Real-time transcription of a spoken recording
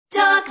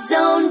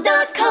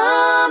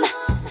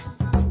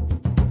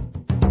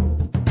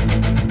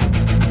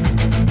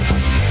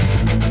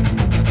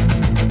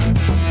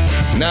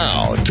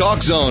Now,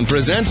 Talk Zone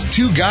presents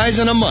Two Guys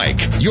and a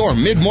Mic, your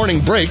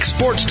mid-morning break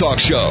sports talk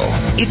show.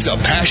 It's a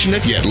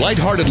passionate yet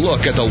lighthearted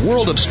look at the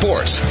world of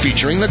sports,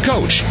 featuring the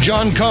coach,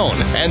 John Cohn,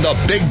 and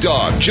the big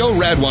dog, Joe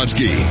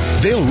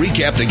Radwanski. They'll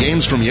recap the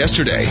games from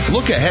yesterday,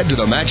 look ahead to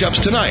the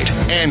matchups tonight,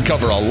 and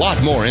cover a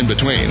lot more in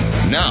between.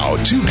 Now,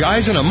 Two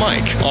Guys and a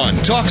Mic on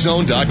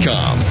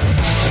TalkZone.com.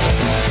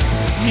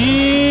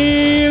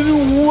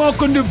 And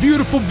welcome to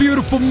beautiful,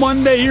 beautiful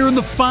Monday here in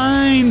the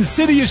fine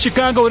city of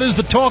Chicago. It is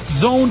the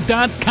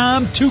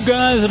TalkZone.com, Two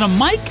Guys and a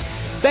Mic.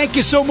 Thank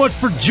you so much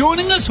for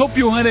joining us. Hope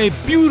you had a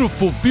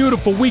beautiful,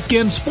 beautiful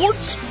weekend,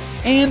 sports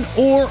and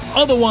or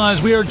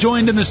otherwise. We are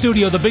joined in the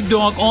studio, the big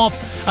dog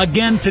off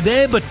again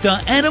today, but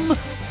Adam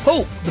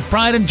Hoge, the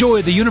pride and joy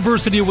of the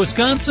University of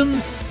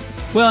Wisconsin.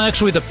 Well,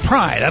 actually, the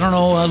pride. I don't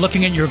know,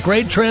 looking at your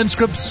grade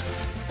transcripts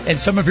and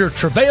some of your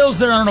travails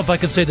there, I don't know if I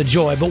could say the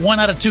joy, but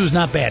 1 out of 2 is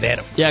not bad,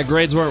 Adam. Yeah,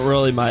 grades weren't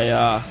really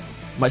my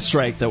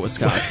strength at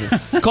Wisconsin.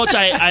 Coach,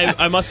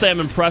 I must say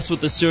I'm impressed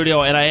with the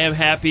studio, and I am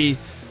happy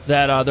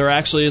that there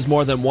actually is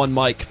more than one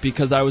mic,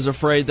 because I was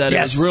afraid that It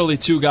was really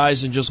two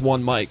guys and just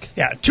one mic.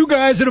 Yeah, Two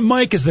Guys and a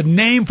Mic is the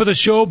name for the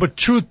show, but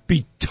truth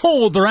be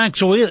told, there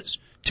actually is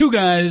two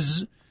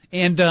guys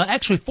and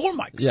actually 4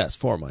 mics. Yes,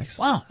 4 mics.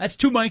 Wow, that's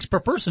 2 mics per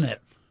person, Adam.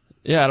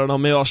 Yeah, I don't know.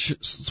 Maybe I'll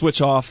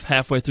switch off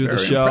halfway through the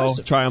show,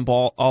 impressive. try them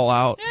all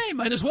out. Yeah, you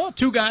might as well.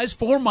 2 guys,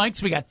 4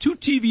 mics. We got 2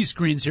 TV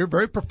screens here,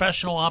 very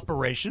professional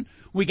operation.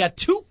 We got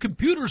 2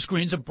 computer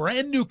screens, a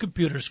brand new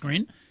computer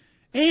screen,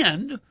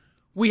 and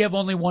we have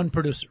only 1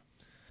 producer.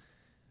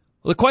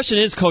 Well, the question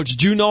is, Coach,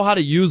 do you know how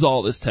to use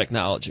all this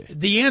technology?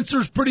 The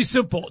answer is pretty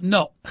simple,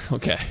 no.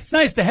 Okay. It's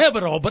nice to have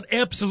it all, but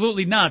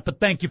absolutely not,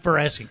 but thank you for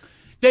asking.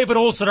 David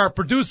Olson, our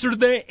producer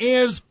today,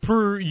 as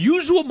per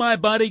usual, my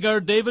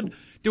bodyguard, David,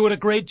 doing a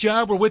great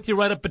job. We're with you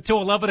right up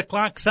until 11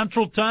 o'clock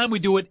Central Time. We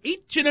do it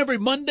each and every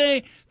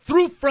Monday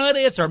through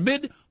Friday. It's our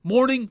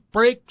mid-morning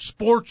break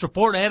sports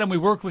report. Adam, we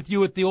worked with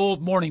you at the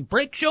old morning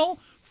break show.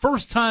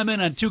 First time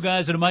in on Two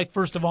Guys and a Mic.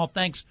 First of all,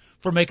 thanks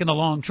for making the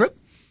long trip.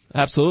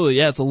 Absolutely.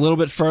 Yeah, it's a little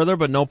bit further,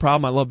 but no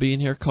problem. I love being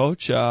here,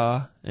 Coach.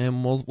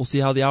 And we'll see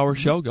how the hour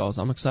show goes.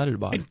 I'm excited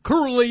about it. And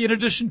currently, in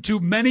addition to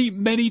many,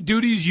 many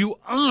duties, you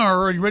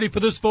are you ready for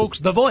this, folks?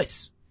 The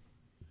voice.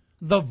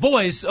 The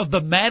voice of the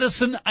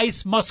Madison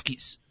Ice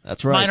Muskies.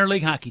 That's right. Minor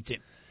league hockey team.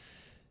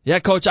 Yeah,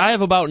 Coach, I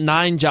have about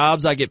 9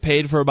 jobs. I get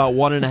paid for about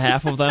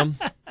 1.5 of them.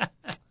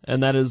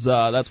 And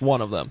that's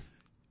one of them.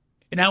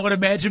 And I would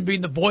imagine being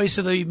the voice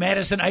of the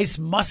Madison Ice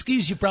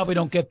Muskies, you probably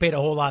don't get paid a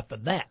whole lot for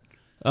that.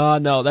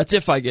 No, that's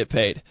if I get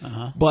paid.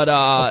 Uh-huh. But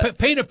well,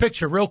 paint a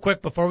picture real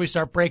quick before we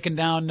start breaking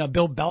down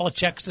Bill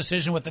Belichick's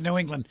decision with the New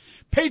England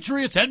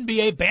Patriots,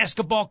 NBA,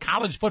 basketball,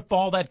 college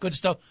football, that good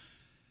stuff.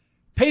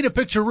 Paint a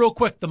picture real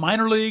quick. The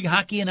minor league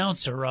hockey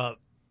announcer.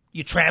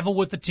 You travel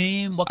with the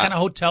team. What kind of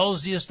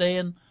hotels do you stay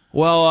in?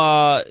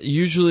 Well,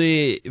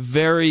 usually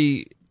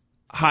very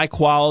high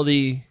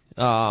quality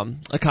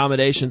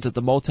accommodations at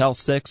the Motel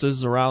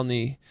 6s around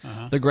the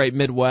Great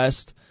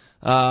Midwest.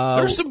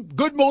 There's some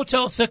good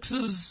Motel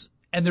 6s.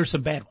 And there's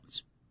some bad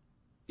ones.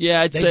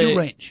 Yeah, They do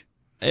range.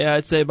 Yeah,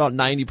 I'd say about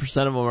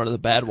 90% of them are the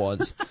bad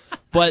ones.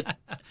 But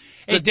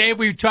hey, Dave,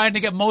 we're trying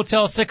to get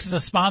Motel 6 as a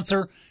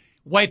sponsor.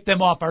 Wipe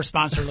them off our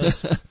sponsor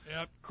list.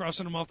 Yep,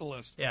 crossing them off the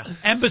list. Yeah,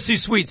 Embassy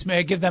Suites, may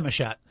I give them a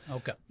shot?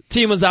 Okay.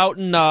 Team was out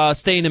and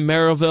staying in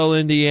Merrillville,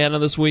 Indiana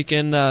this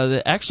weekend.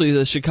 Actually,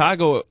 the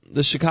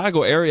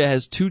Chicago area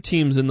has 2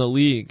 teams in the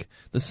league,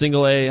 the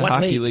Single A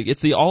Hockey League.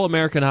 It's the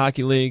All-American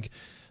Hockey League.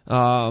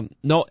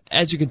 No,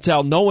 as you can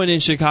tell, no one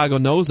in Chicago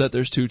knows that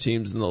there's 2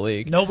 teams in the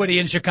league. Nobody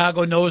in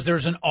Chicago knows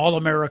there's an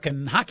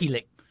All-American Hockey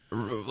League.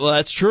 Well,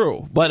 that's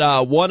true.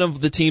 But one of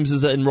the teams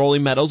is in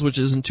Rolling Meadows, which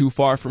isn't too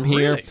far from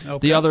here. Really? Okay.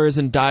 The other is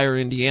in Dyer,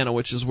 Indiana,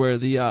 which is where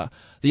the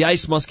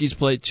Ice Muskies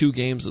played 2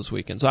 games this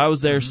weekend. So I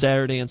was there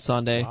Saturday and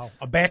Sunday. Wow.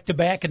 A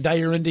back-to-back in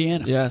Dyer,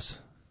 Indiana. Yes.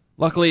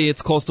 Luckily,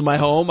 it's close to my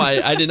home.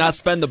 I did not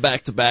spend the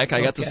back-to-back.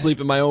 I got to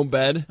sleep in my own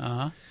bed.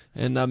 Uh-huh.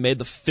 And made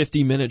the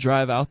 50-minute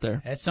drive out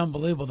there. That's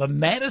unbelievable. The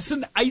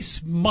Madison Ice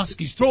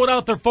Muskies. Throw it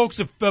out there, folks.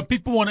 If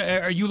people want to,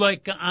 are you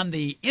like on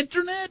the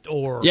internet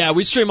or? Yeah,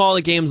 we stream all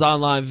the games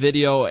online,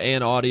 video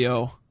and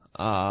audio.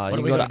 You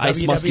can go to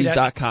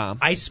icemuskies.com.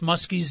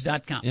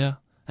 Icemuskies.com. Yeah.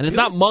 And it's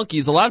not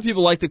monkeys. A lot of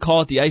people like to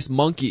call it the Ice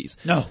Monkeys.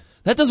 No.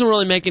 That doesn't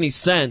really make any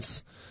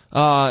sense.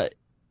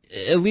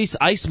 At least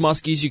ice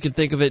muskies, you can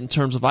think of it in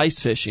terms of ice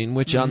fishing,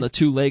 which on the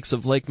 2 lakes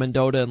of Lake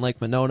Mendota and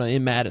Lake Monona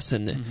in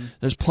Madison,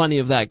 there's plenty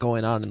of that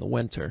going on in the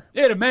winter.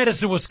 Yeah, to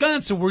Madison,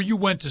 Wisconsin, where you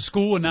went to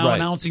school and now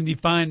announcing the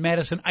fine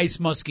Madison Ice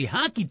Muskie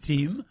hockey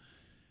team.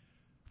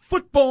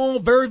 Football,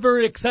 very,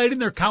 very exciting.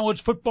 Their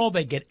college football,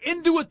 they get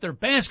into it. Their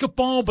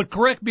basketball, but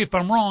correct me if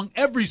I'm wrong,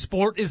 every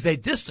sport is a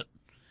distant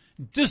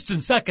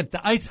second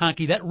to ice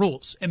hockey. That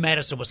rules in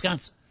Madison,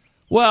 Wisconsin.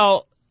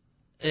 Well,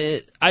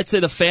 I'd say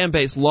the fan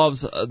base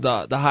loves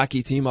the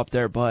hockey team up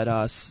there,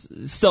 but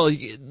still,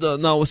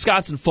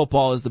 Wisconsin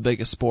football is the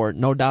biggest sport,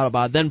 no doubt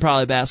about it. Then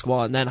probably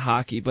basketball and then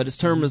hockey. But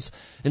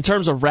in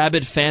terms of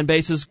rabid fan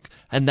bases,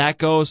 and that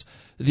goes,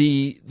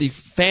 the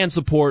fan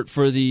support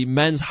for the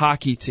men's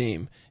hockey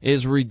team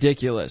is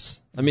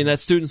ridiculous. I mean, that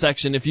student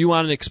section, if you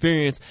want an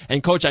experience,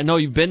 and Coach, I know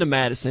you've been to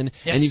Madison,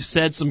 Yes. and you've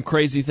said some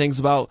crazy things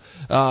about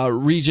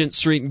Regent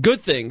Street, and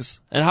good things,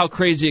 and how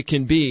crazy it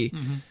can be.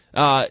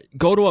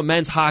 Go to a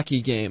men's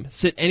hockey game,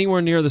 sit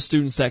anywhere near the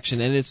student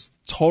section, and it's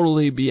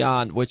totally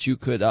beyond what you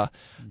could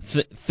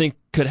think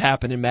could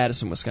happen in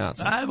Madison,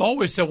 Wisconsin. I've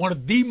always said one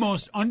of the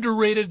most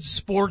underrated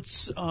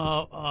sports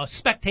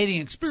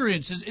spectating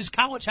experiences is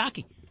college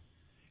hockey.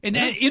 And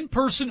in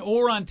person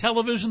or on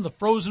television, the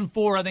Frozen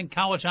Four, I think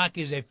college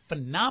hockey is a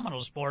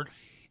phenomenal sport.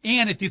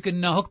 And if you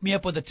can hook me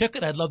up with a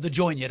ticket, I'd love to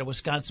join you at a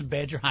Wisconsin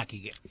Badger hockey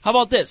game. How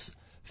about this?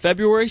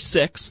 February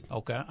 6th.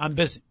 Okay, I'm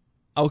busy.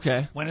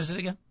 Okay. When is it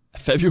again?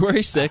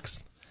 February 6th.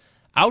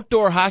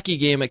 Outdoor hockey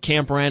game at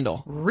Camp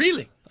Randall.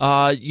 Really?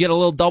 You get a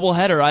little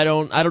doubleheader. I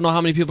don't know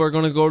how many people are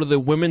going to go to the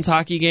women's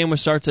hockey game,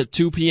 which starts at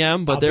 2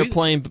 p.m., but they're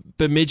playing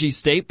Bemidji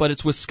State, but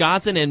it's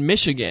Wisconsin and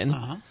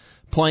Michigan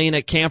playing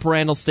at Camp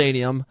Randall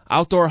Stadium,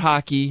 outdoor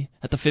hockey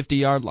at the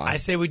 50-yard line. I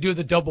say we do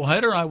the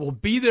doubleheader. I will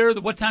be there.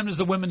 What time does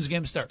the women's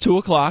game start? 2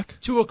 o'clock.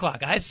 2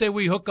 o'clock. I say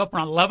we hook up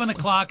around 11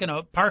 o'clock in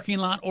a parking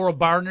lot or a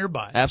bar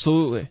nearby.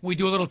 Absolutely. We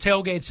do a little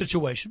tailgate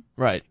situation.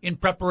 Right. In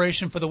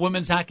preparation for the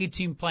women's hockey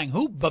team playing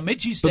who?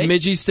 Bemidji State?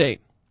 Bemidji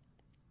State.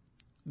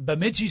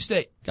 Bemidji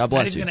State. God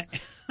bless you.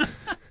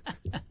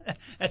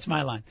 That's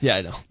my line. Yeah,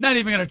 I know. Not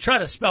even going to try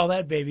to spell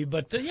that, baby.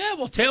 But,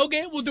 we'll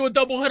tailgate. We'll do a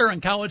doubleheader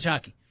on college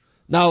hockey.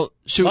 Now,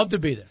 Love to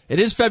be there. It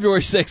is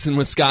February 6th in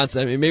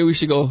Wisconsin. I mean, maybe we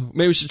should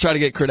try to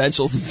get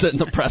credentials and sit in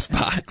the press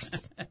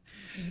box.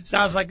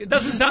 It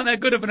doesn't sound that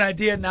good of an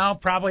idea now.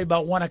 Probably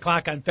about 1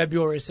 o'clock on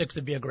February 6th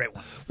would be a great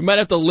one. We might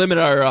have to limit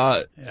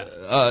our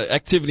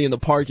activity in the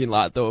parking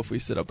lot, though, if we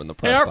sit up in the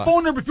press box. Our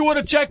phone number, if you want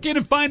to check in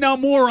and find out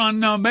more on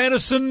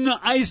Madison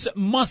Ice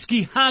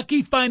Muskie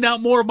Hockey, find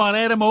out more about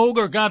Adam Hoge,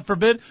 or God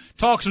forbid,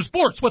 talk some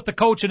sports with the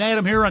coach and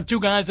Adam here on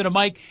Two Guys and a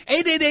Mic.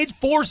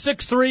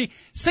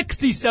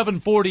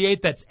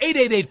 888-463-6748. That's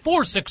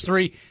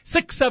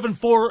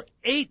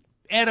 888-463-6748.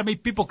 Adam,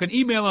 people can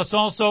email us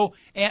also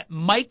at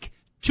Mike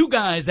Two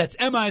Guys, that's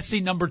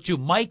MIC number 2,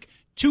 Mike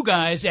Two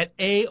Guys at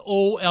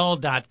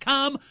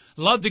AOL.com.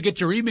 Love to get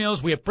your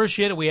emails. We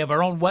appreciate it. We have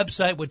our own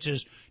website, which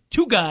is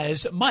Two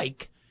Guys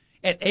Mike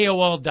at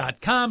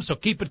AOL.com. So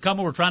keep it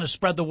coming. We're trying to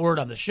spread the word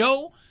on the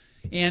show.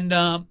 And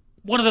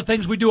one of the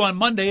things we do on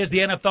Monday is the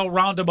NFL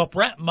Roundup,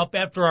 wrap 'em up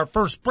after our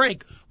first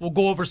break. We'll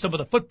go over some of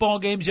the football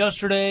games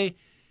yesterday.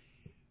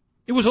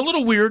 It was a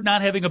little weird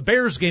not having a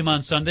Bears game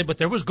on Sunday, but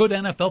there was good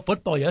NFL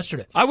football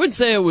yesterday. I wouldn't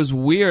say it was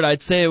weird.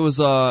 I'd say it was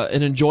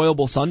an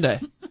enjoyable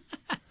Sunday.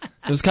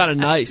 It was kind of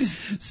nice.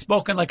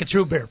 Spoken like a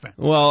true Bear fan.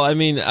 Well, I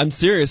mean, I'm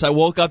serious. I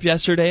woke up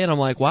yesterday and I'm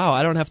like, wow,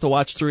 I don't have to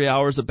watch 3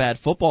 hours of bad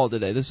football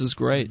today. This is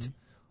great.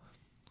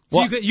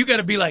 So you got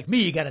to be like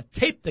me. You got to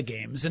tape the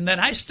games, and then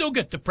I still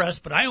get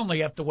depressed, but I only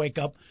have to wake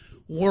up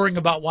worrying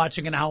about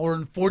watching an hour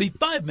and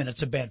 45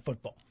 minutes of bad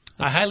football.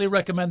 I highly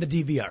recommend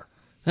the DVR.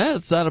 Yeah,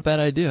 that's not a bad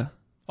idea.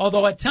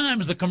 Although at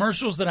times the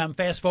commercials that I'm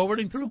fast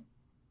forwarding through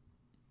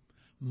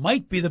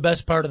might be the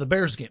best part of the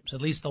Bears games,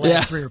 at least the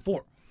last 3 or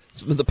 4.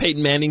 The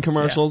Peyton Manning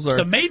commercials.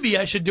 So maybe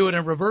I should do it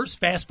in reverse,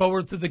 fast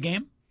forward through the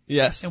game.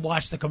 Yes. And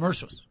watch the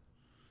commercials.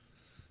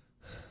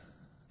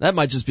 That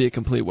might just be a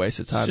complete waste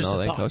of time,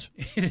 though, Coach.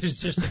 It is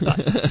just a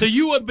thought. So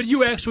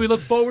you actually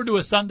look forward to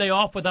a Sunday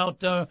off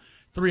without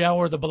 3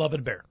 hour of the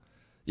beloved Bear.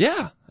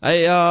 Yeah.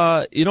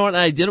 I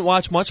didn't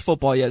watch much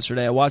football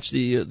yesterday. I watched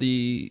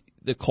the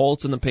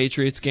Colts and the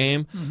Patriots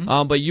game.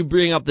 But you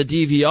bring up the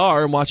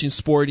DVR and watching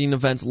sporting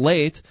events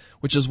late,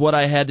 which is what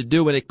I had to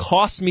do. And it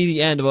cost me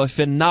the end of a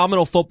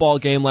phenomenal football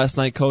game last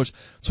night, Coach,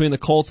 between the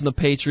Colts and the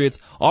Patriots.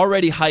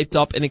 Already hyped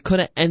up, and it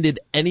couldn't have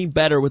ended any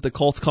better with the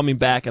Colts coming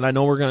back. And I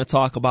know we're going to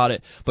talk about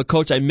it. But,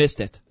 Coach, I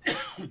missed it.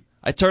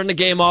 I turned the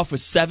game off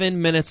with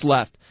 7 minutes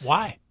left.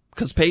 Why?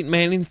 Because Peyton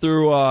Manning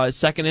threw a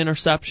second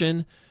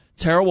interception.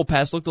 Terrible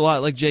pass. Looked a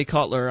lot like Jay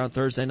Cutler on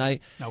Thursday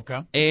night.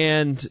 Okay.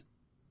 And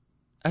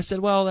I said,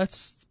 well,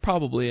 that's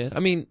probably it. I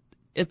mean,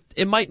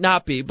 it might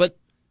not be, but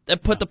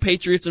that put the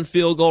Patriots in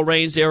field goal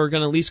range. They were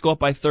going to at least go up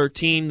by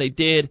 13. They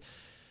did.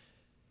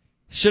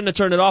 Shouldn't have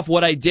turned it off.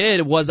 What I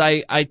did was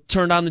I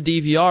turned on the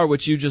DVR,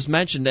 which you just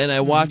mentioned, and I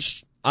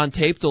watched on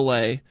tape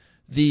delay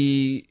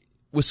the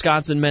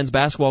Wisconsin men's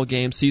basketball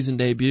game season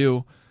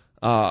debut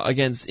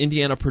against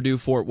Indiana Purdue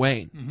Fort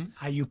Wayne.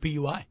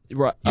 IUPUI.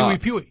 Right.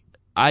 UEPUI.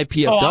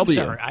 IPFW. Oh, I'm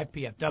sorry,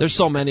 IPFW. There's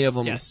so many of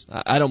them. Yes.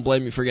 I don't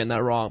blame you for getting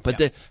that wrong. But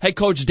the head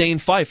coach Dane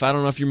Fife, I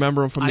don't know if you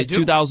remember him from the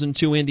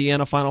 2002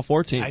 Indiana Final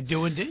Four team. I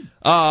do indeed.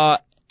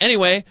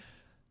 Anyway,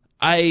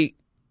 I'm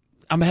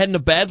heading to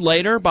bed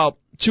later, about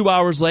 2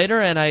 hours later,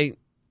 and I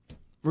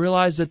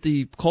realized that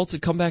the Colts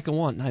had come back and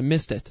won. I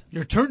missed it.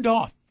 You're turned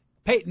off.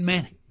 Peyton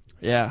Manning.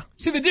 Yeah.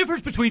 See, the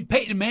difference between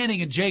Peyton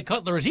Manning and Jay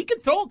Cutler is he can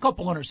throw a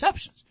couple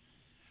interceptions,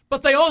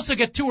 but they also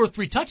get 2 or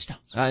 3 touchdowns.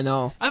 I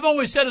know. I've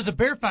always said as a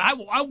Bear fan,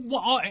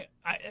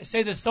 I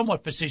say this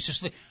somewhat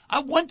facetiously,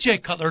 I want Jay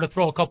Cutler to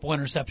throw a couple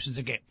interceptions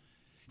a game.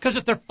 Because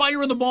if they're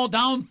firing the ball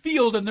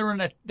downfield and they're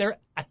in their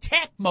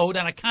attack mode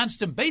on a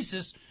constant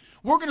basis,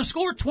 we're going to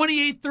score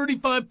 28,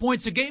 35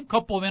 points a game,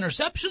 couple of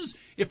interceptions.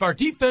 If our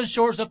defense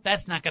shores up,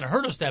 that's not going to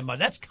hurt us that much.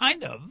 That's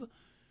kind of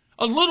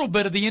a little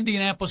bit of the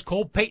Indianapolis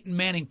Colt Peyton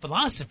Manning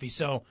philosophy.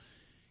 So,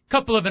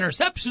 couple of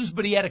interceptions,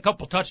 but he had a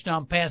couple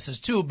touchdown passes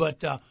too.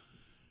 But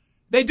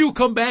they do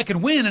come back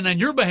and win, and on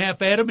your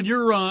behalf, Adam, and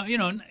you're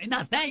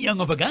not that young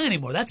of a guy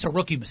anymore. That's a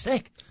rookie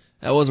mistake.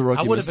 That was a rookie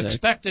mistake. I would have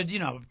expected,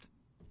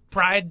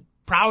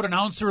 proud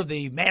announcer of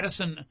the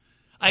Madison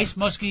Ice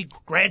Muskie,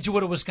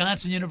 graduate of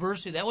Wisconsin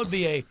University. That would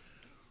be a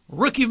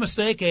rookie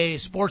mistake a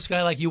sports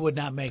guy like you would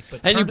not make.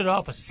 But turned it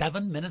off with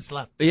 7 minutes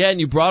left. Yeah, and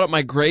you brought up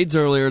my grades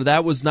earlier.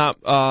 That was not,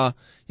 I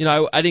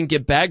didn't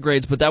get bad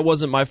grades, but that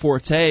wasn't my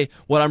forte.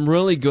 What I'm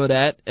really good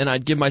at, and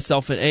I'd give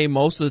myself an A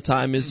most of the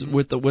time, is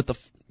with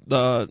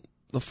the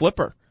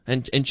flipper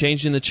and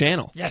changing the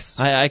channel. Yes.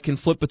 I can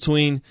flip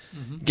between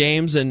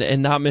games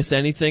and not miss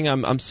anything.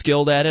 I'm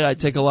skilled at it. I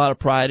take a lot of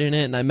pride in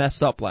it, and I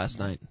messed up last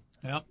night.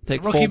 Yep.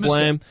 Take full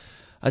blame.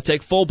 I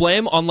take full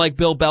blame, unlike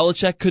Bill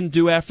Belichick couldn't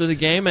do after the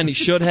game, and he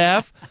should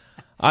have.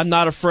 I'm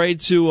not afraid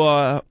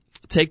to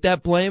take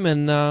that blame,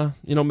 and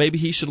maybe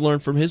he should learn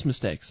from his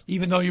mistakes.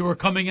 Even though you were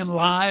coming in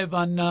live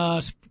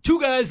on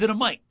Two Guys and a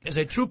Mic as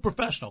a true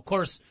professional. Of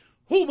course,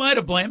 who am I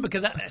to blame?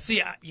 Because,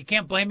 you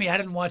can't blame me. I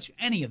didn't watch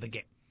any of the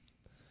game.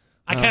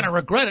 I kind of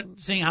regret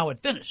it, seeing how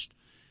it finished.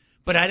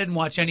 But I didn't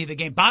watch any of the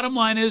game. Bottom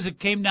line is, it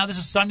came down, this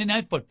is Sunday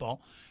Night Football.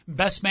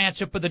 Best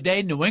matchup of the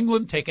day, New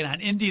England taking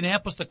on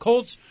Indianapolis. The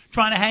Colts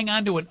trying to hang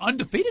on to an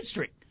undefeated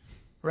streak,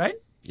 right?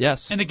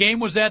 Yes. And the game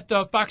was at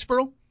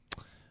Foxborough?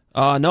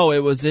 No,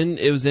 it was in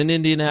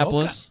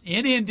Indianapolis. Okay.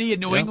 In Indy, and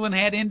New England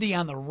had Indy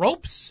on the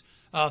ropes.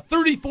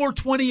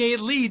 34-28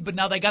 lead, but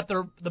now they got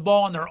the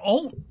ball on their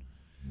own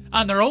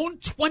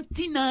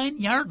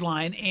 29-yard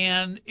line,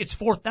 and it's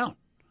fourth down.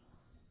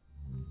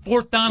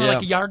 Fourth down,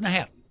 like a yard and a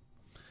half.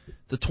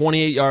 The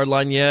 28-yard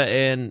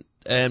line,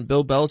 and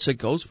Bill Belichick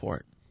goes for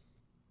it.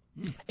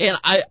 And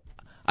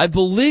I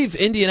believe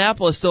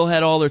Indianapolis still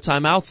had all their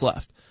timeouts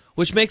left,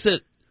 which makes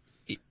it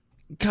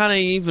kind of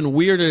even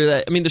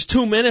weirder there's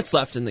 2 minutes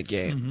left in the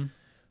game. Mm-hmm.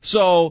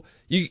 So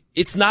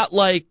it's not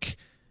like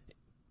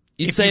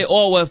you'd say,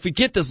 if we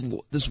get this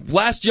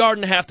last yard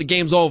and a half, the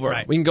game's over.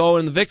 Right. We can go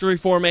in the victory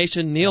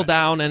formation, kneel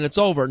down, and it's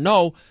over.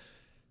 No,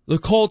 the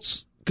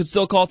Colts could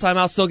still call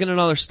timeout, still get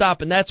another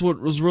stop, and that's what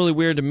was really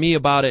weird to me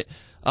about it.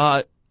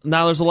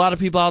 Now, there's a lot of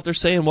people out there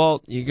saying,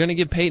 well, you're going to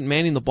give Peyton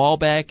Manning the ball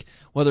back,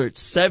 whether it's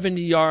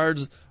 70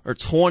 yards or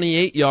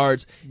 28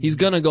 yards, he's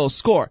going to go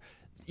score.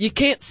 You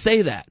can't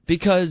say that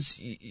because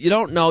you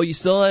don't know. You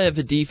still have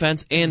a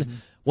defense,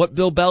 and what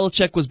Bill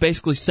Belichick was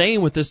basically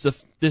saying with this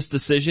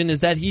decision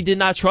is that he did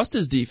not trust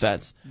his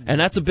defense, and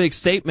that's a big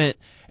statement,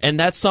 and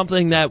that's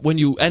something that when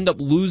you end up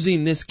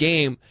losing this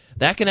game,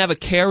 that can have a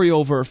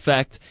carryover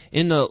effect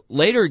in the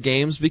later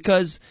games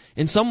because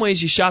in some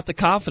ways you shot the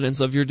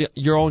confidence of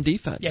your own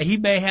defense. Yeah, he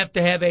may have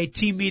to have a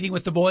team meeting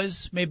with the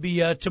boys,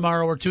 maybe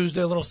tomorrow or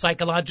Tuesday, a little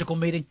psychological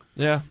meeting.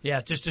 Yeah.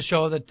 Yeah, just to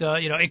show that,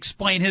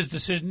 explain his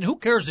decision. Who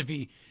cares if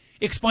he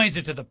explains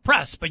it to the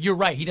press? But you're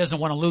right, he doesn't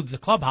want to lose the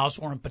clubhouse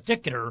or in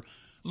particular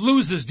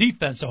lose his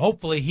defense, so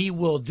hopefully he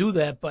will do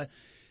that. But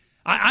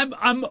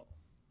I'm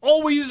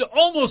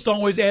almost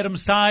always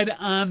Adam's side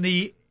on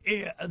the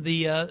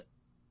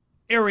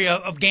area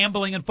of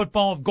gambling in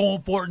football, of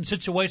going for it in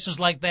situations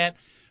like that.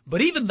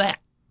 But even that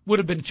would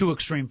have been too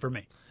extreme for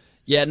me.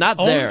 Yeah, not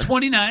there.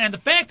 29, and the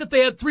fact that they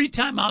had 3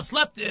 timeouts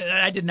left,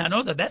 I did not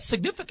know that. That's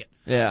significant.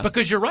 Yeah.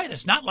 Because you're right,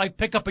 it's not like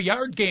pick up a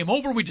yard, game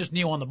over, we just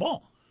kneel on the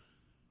ball.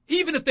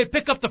 Even if they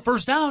pick up the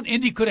first down,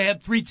 Indy could have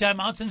had 3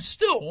 timeouts and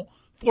still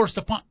forced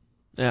a punt.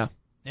 Yeah.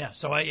 Yeah,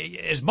 so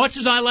as much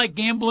as I like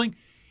gambling,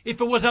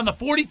 if it was on the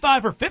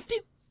 45 or 50,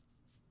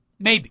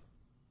 maybe.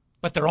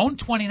 But their own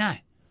 29.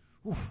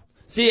 Oof.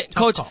 See,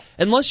 Coach,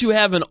 unless you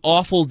have an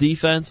awful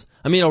defense,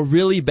 a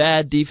really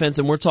bad defense,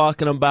 and we're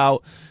talking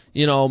about,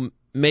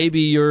 maybe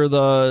you're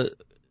the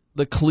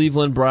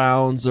Cleveland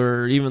Browns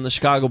or even the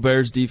Chicago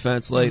Bears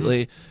defense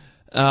lately,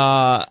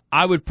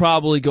 I would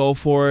probably go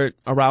for it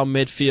around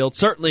midfield,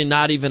 certainly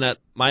not even at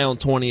my own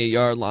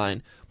 28-yard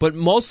line. But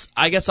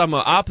I guess I'm the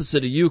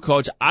opposite of you,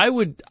 Coach. I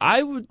would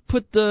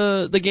put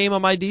the game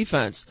on my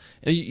defense.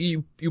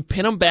 You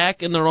pin them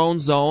back in their own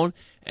zone,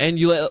 and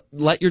you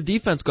let your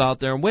defense go out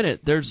there and win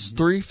it. There's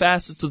 3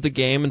 facets of the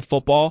game in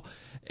football,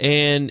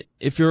 and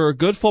if you're a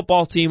good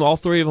football team, all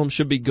 3 of them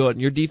should be good.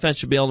 And your defense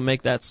should be able to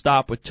make that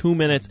stop with 2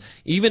 minutes,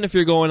 even if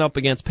you're going up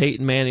against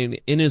Peyton Manning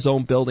in his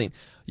own building.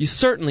 You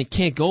certainly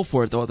can't go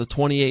for it, though, at the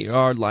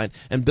 28-yard line.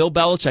 And Bill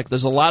Belichick,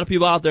 there's a lot of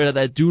people out there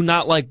that do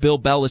not like Bill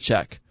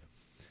Belichick.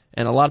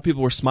 And a lot of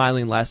people were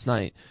smiling last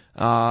night,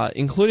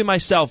 including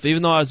myself.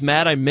 Even though I was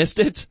mad I missed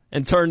it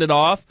and turned it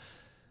off,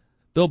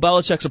 Bill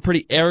Belichick's a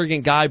pretty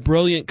arrogant guy,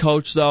 brilliant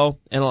coach, though.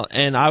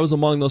 And I was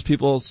among those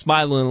people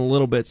smiling a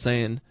little bit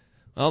saying,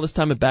 well, this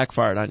time it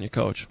backfired on you,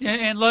 Coach.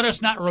 And let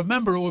us not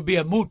remember it would be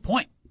a moot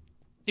point.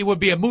 It would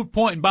be a moot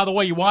point. And by the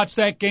way, you watch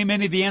that game,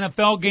 any of the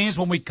NFL games,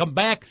 when we come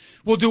back,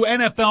 we'll do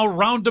NFL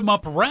Round 'em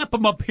Up, Wrap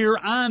 'em Up here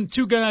on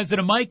Two Guys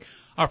and a Mic.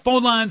 Our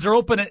phone lines are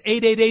open at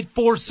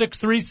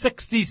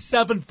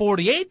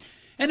 888-463-6748.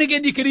 And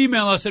again, you can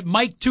email us at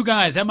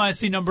Mike2Guys,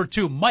 MIC number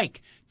 2,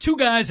 Mike,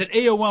 2Guys at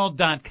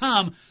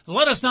AOL.com.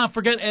 Let us not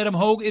forget, Adam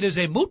Hoge, it is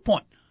a moot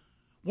point.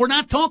 We're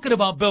not talking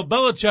about Bill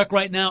Belichick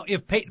right now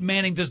if Peyton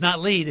Manning does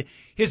not lead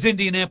his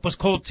Indianapolis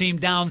Colts team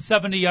down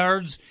 70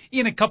 yards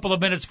in a couple of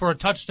minutes for a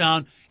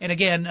touchdown. And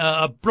again,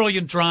 a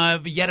brilliant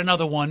drive, yet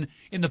another one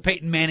in the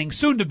Peyton Manning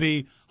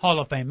soon-to-be Hall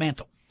of Fame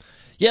mantle.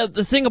 Yeah,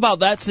 the thing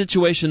about that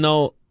situation,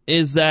 though,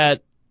 is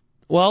that,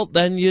 well,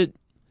 then your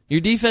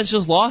defense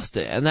just lost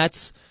it. And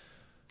that's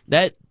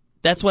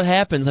what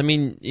happens. I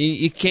mean,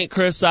 you can't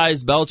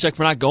criticize Belichick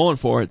for not going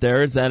for it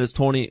there. Is that his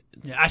 20...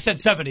 Yeah, I said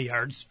 70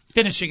 yards,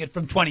 finishing it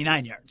from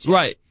 29 yards.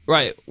 Yes.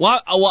 Right.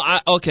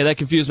 Okay, that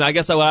confused me. I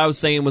guess what I was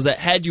saying was that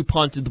had you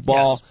punted the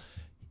ball, yes,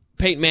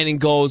 Peyton Manning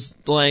goes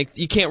length.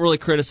 You can't really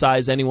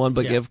criticize anyone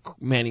but give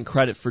Manning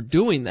credit for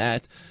doing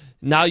that.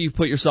 Now you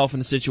put yourself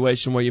in a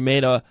situation where you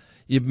made a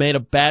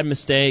bad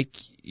mistake.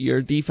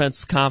 Your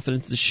defense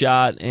confidence is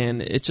shot,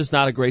 and it's just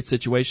not a great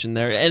situation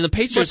there. And the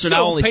Patriots are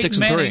now only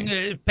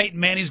 6-3. Peyton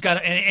Manning's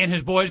and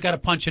his boys got to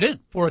punch it in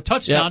for a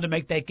touchdown to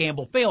make that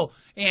gamble fail.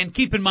 And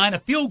keep in mind, a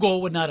field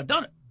goal would not have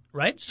done it,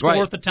 right?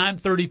 Score at the time,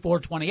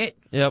 34-28.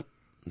 Yep.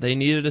 They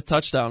needed a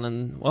touchdown,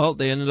 and, well,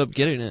 they ended up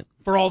getting it.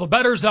 For all the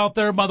bettors out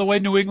there, by the way,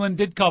 New England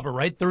did cover,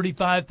 right?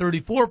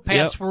 35-34.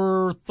 Pats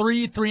were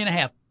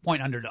 3.5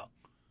 point underdog.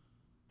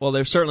 Well,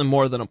 they're certainly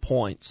more than a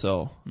point,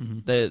 so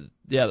the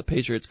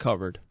Patriots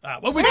covered.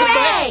 When we come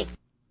back,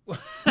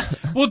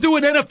 we'll do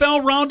an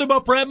NFL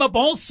roundup, wrap-up.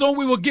 Also,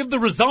 we will give the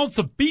results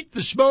of Beat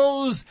the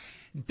Schmoes.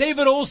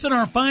 David Olson,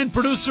 our fine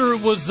producer,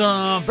 was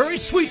very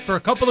sweet for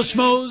a couple of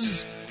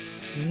schmoes,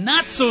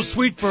 not so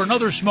sweet for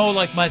another schmo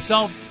like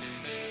myself.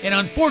 And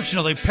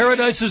unfortunately,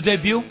 Paradise's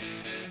debut,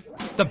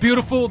 the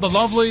beautiful, the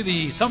lovely,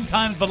 the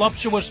sometimes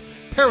voluptuous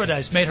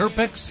Paradise made her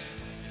picks.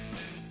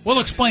 We'll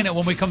explain it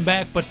when we come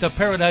back, but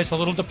Paradise a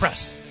little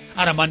depressed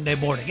on a Monday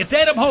morning. It's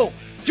Adam Hoge.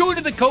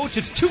 Joining the coach,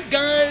 it's 2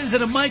 guys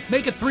and a mic.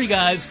 Make it 3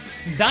 guys.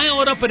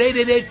 Dial it up at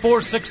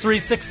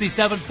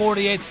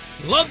 888-463-6748.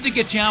 Love to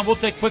get you on. We'll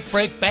take a quick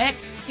break. Back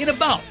in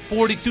about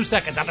 42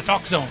 seconds on the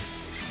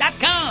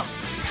TalkZone.com.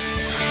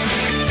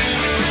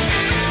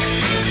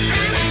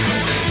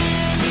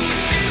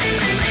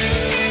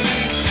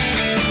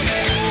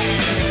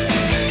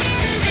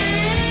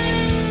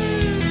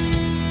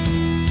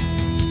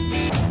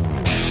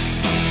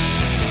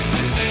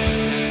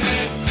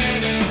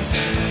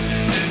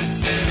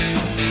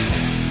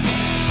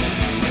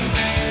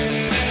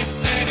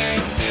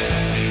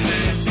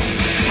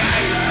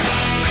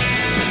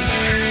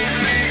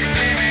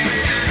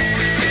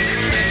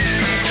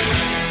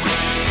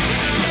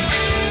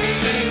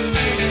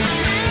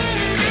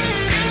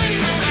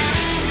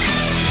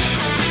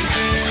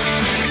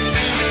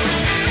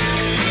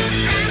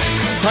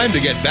 Time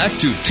to get back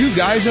to 2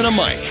 Guys and a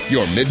Mic,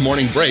 your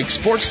mid-morning break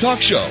sports talk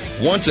show.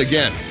 Once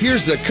again,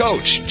 here's the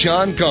coach,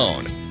 John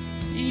Cohn.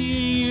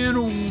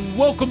 And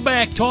welcome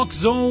back,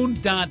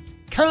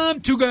 TalkZone.com.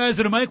 2 Guys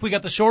and a Mic. We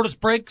got the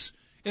shortest breaks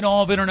in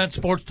all of Internet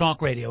sports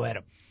talk radio,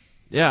 Adam.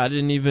 Yeah, I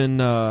didn't even,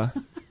 that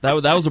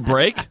was a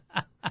break?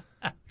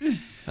 I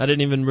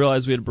didn't even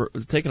realize we had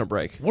taken a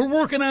break. We're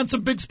working on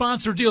some big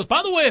sponsor deals.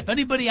 By the way, if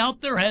anybody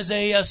out there has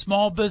a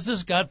small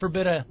business, God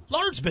forbid a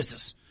large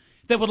business,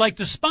 that would like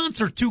to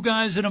sponsor 2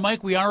 Guys and a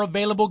Mic, we are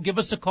available. Give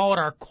us a call at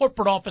our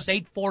corporate office,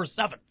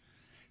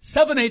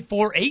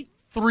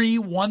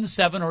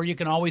 847-784-8317, or you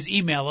can always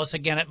email us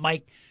again at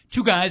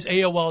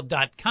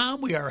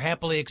Mike2Guys@AOL.com. We are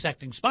happily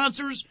accepting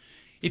sponsors.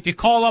 If you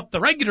call up the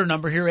regular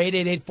number here,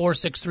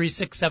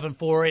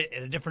 888-463-6748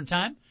 at a different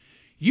time,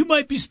 you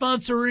might be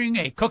sponsoring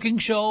a cooking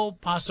show,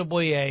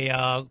 possibly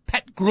a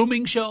pet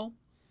grooming show,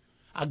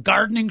 a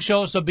gardening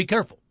show, so be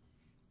careful.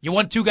 You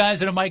want 2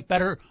 Guys and a Mic,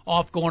 better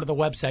off going to the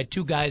website,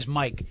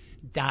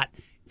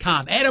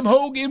 2guysmic.com. Adam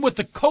Hoge in with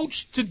the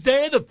coach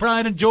today, the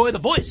pride and joy, the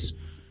voice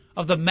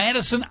of the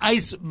Madison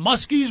Ice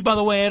Muskies. By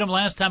the way, Adam,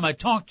 last time I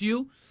talked to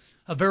you,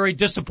 a very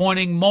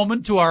disappointing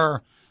moment to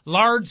our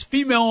large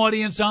female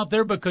audience out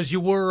there because you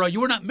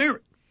were not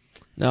married.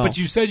 No. But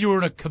you said you were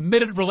in a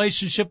committed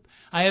relationship.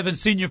 I haven't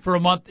seen you for a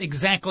month.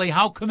 Exactly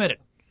how committed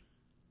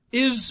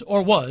is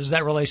or was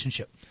that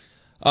relationship?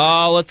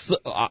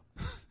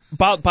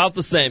 About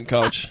the same,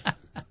 Coach.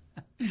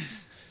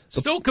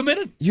 Still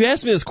committed? You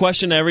ask me this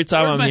question every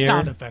time I'm my here.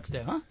 Sound effects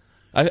there, huh?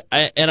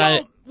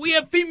 We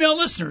have female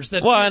listeners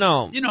that I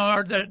know.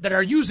 that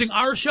are using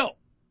our show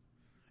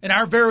and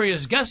our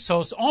various guest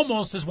hosts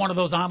almost as one of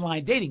those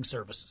online dating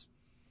services.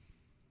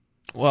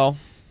 Well,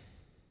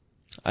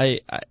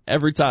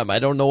 every time I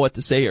don't know what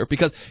to say here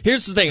because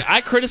here's the thing: I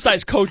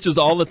criticize coaches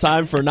all the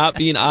time for not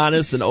being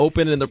honest and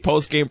open in their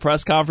post-game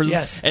press conferences.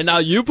 Yes. And now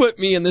you put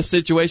me in this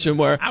situation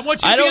where I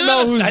don't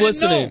know who's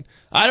listening.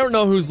 I don't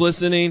know who's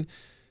listening.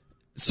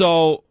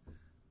 So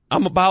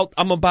I'm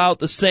about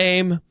the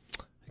same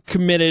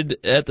committed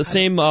at the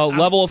same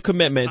level of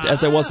commitment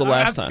as I was the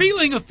last time. I'm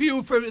feeling a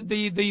few for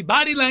the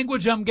body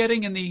language I'm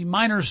getting and the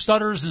minor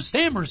stutters and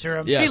stammers here.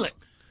 I'm feeling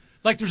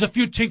like there's a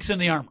few chinks in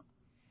the armor.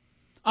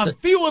 I'm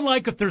feeling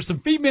like if there's some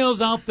females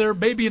out there,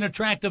 maybe an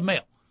attractive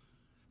male,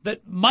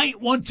 that might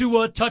want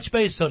to touch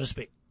base, so to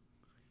speak,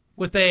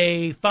 with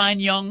a fine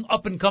young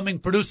up-and-coming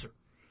producer,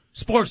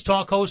 sports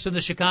talk host in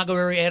the Chicago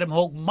area, Adam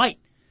Hoge, might,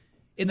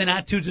 in the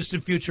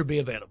not-too-distant future, be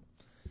available.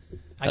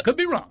 I could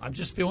be wrong. I'm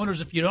just feeling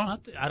as if you don't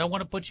have to. I don't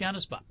want to put you on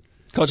the spot.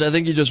 Coach, I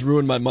think you just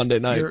ruined my Monday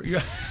night.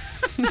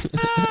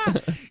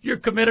 Your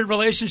committed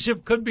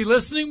relationship could be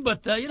listening,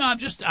 but, I'm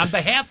just, on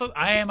behalf of,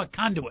 I am a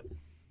conduit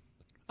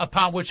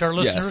upon which our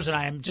listeners, and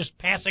I am just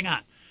passing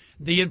on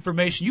the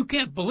information. You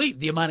can't believe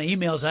the amount of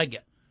emails I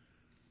get.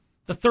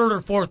 The third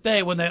or fourth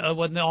day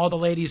when all the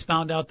ladies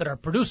found out that our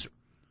producer,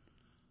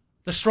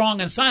 the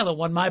strong and silent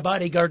one, my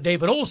bodyguard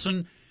David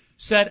Olson,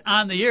 said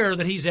on the air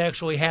that he's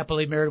actually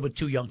happily married with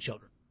 2 young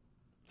children.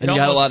 And you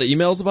got a lot of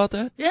emails about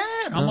that? Yeah,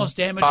 it almost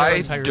damaged our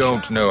entire show. I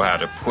don't know how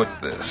to put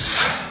this,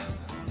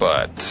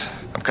 but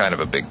I'm kind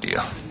of a big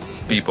deal.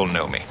 People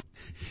know me.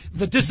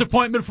 The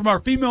disappointment from our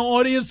female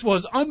audience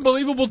was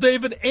unbelievable,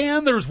 David,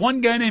 and there's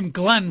one guy named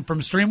Glenn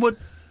from Streamwood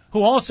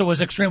who also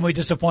was extremely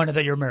disappointed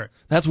that you're married.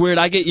 That's weird.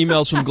 I get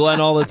emails from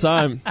Glenn all the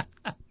time.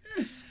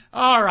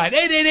 All right,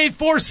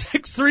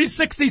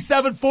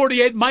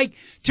 888-463-6748. Mike,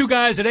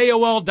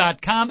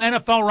 2guys@AOL.com.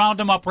 NFL round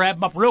them up, wrap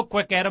them up real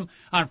quick, Adam.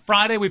 On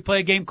Friday, we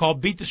play a game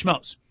called Beat the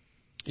Schmoes.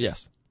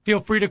 Yes.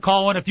 Feel free to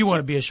call in if you want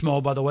to be a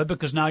schmo, by the way,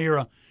 because now you're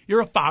a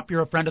fop,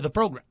 you're a friend of the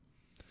program.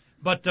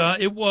 But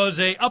it was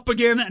a up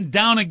again,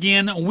 down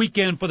again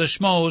weekend for the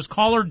Schmoes.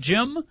 Caller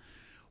Jim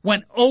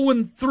went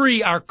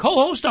 0-3. Our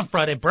co-host on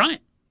Friday, Brian,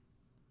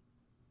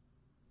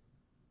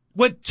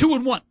 went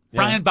 2-1. Yeah.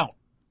 Brian Bauer.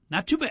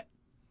 Not too bad.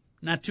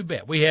 Not too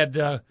bad. We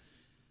had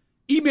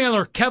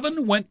emailer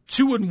Kevin went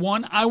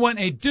 2-1. I went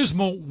a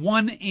dismal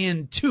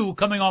 1-2,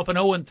 coming off an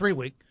 0-3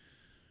 week.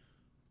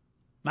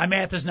 My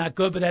math is not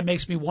good, but that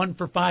makes me 1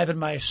 for 5 in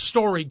my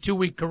storied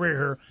 2-week career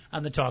here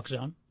on the Talk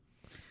Zone.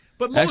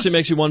 But actually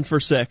makes you 1 for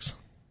 6.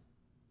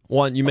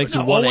 You makes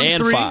you 1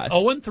 and 5.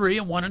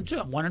 0-3 and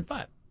 1-2. I'm 1 and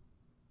 5.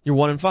 You're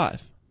 1 and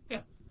 5. Yeah.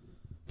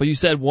 But you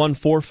said 1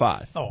 for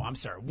 5. Oh, I'm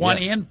sorry. 1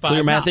 and 5. So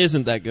your math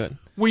isn't that good.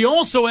 We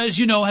also, as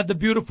you know, have the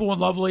beautiful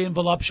and lovely and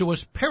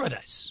voluptuous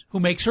Paradise, who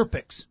makes her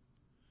picks.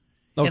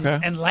 Okay.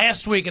 And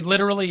last week, it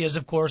literally is,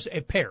 of course,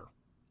 a pair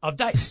of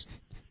dice.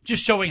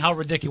 Just showing how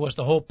ridiculous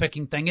the whole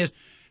picking thing is.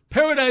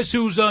 Paradise,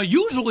 who's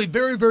usually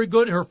very, very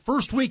good. Her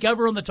first week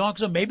ever on the Talk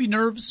Zone, maybe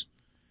nerves.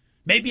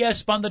 Maybe I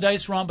spun the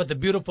dice wrong, but the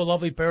beautiful,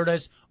 lovely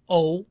Paradise,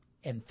 0-3.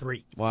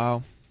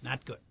 Wow.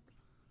 Not good.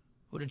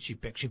 Who did she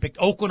pick? She picked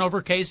Oakland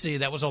over KC.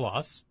 That was a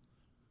loss.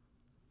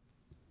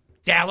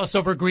 Dallas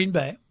over Green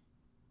Bay.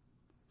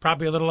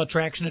 Probably a little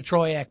attraction to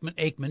Troy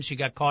Aikman. She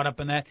got caught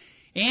up in that.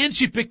 And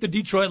she picked the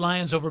Detroit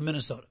Lions over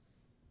Minnesota.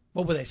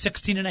 What were they,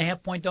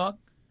 16.5-point dog?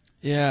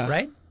 Yeah.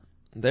 Right?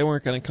 They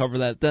weren't going to cover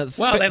that.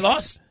 Well, they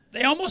lost.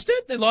 They almost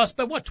did. They lost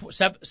by what,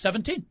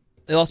 17?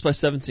 They lost by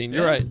 17.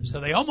 You're right. So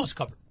they almost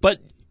covered.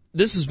 But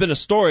this has been a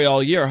story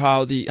all year,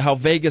 how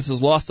Vegas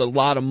has lost a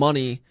lot of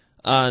money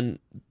on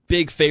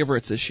big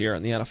favorites this year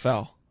in the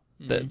NFL.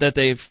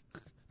 Mm-hmm.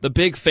 The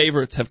big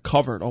favorites have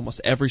covered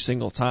almost every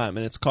single time,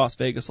 and it's cost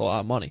Vegas a lot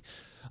of money.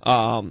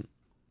 Coach,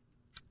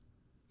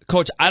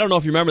 I don't know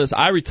if you remember this.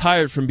 I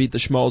retired from Beat the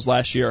Schmoes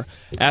last year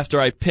after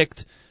I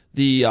picked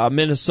the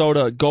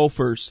Minnesota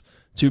Gophers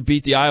to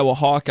beat the Iowa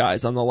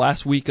Hawkeyes on the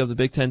last week of the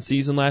Big Ten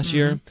season last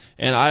year,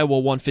 and Iowa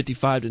won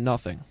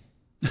 55-0.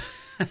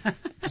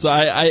 So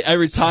I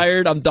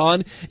retired. I'm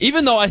done.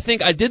 Even though I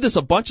think I did this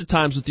a bunch of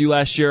times with you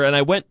last year, and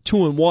I went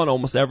 2-1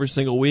 almost every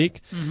single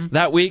week. Mm-hmm.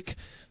 That week,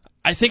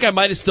 I think I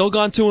might have still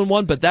gone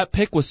 2-1, but that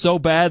pick was so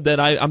bad that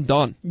I'm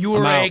done. You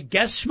were a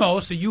guest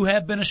schmo, so you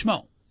have been a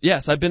schmo.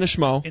 Yes, I've been a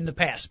schmo. In the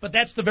past. But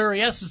that's the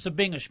very essence of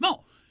being a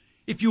schmo.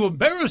 If you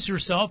embarrass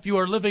yourself, you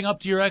are living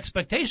up to your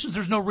expectations.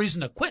 There's no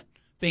reason to quit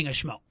being a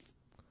schmo.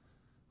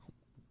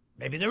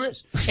 Maybe there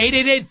is.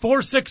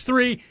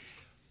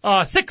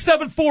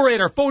 888-463-6748.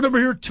 Our phone number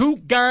here, 2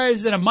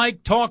 guys and a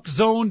mic,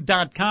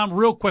 talkzone.com.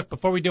 Real quick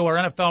before we do our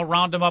NFL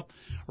round them up,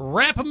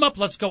 wrap them up.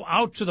 Let's go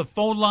out to the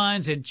phone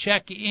lines and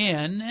check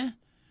in.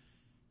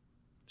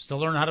 Still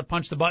learning how to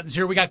punch the buttons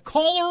here. We got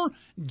caller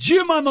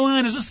Jim on the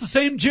line. Is this the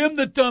same Jim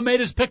that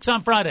made his picks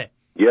on Friday?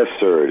 Yes,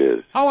 sir, it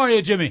is. How are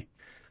you, Jimmy?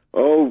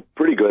 Oh,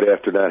 pretty good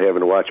after not having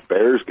to watch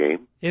Bears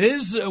game. It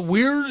is a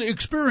weird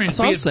experience,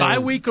 be it bye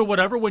week or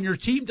whatever, when your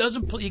team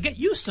doesn't play. You get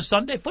used to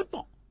Sunday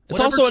football.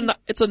 It's also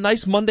it's a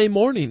nice Monday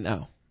morning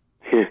now.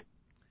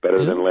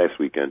 Better than last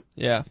weekend.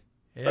 Yeah.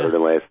 Better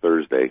than last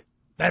Thursday.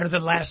 Better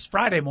than last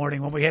Friday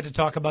morning when we had to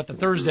talk about the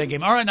Thursday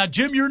game. All right, now,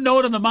 Jim, your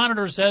note on the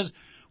monitor says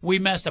we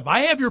messed up.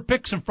 I have your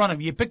picks in front of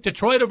you. You picked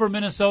Detroit over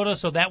Minnesota,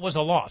 so that was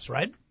a loss,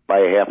 right? By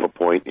a half a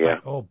point, yeah.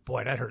 Oh,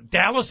 boy, that hurt.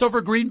 Dallas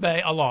over Green Bay,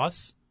 a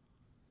loss.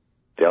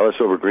 Dallas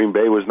over Green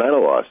Bay was not a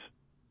loss.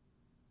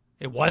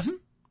 It wasn't?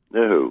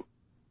 No.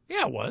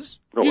 Yeah, it was.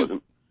 No, it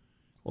wasn't.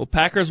 Well,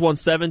 Packers won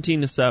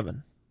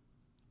 17-7.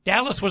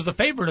 Dallas was the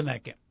favorite in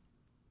that game.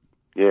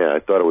 Yeah, I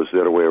thought it was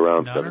the other way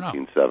around,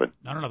 17-7.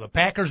 No. The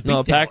Packers beat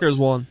Dallas. Packers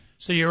won.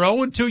 So you're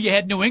 0-2. You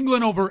had New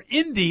England over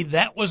Indy.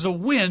 That was a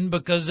win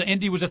because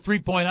Indy was a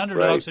 3-point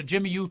underdog. Right. So,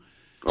 Jimmy, you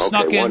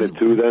snuck in.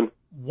 1-2 then?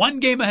 One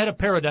game ahead of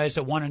Paradise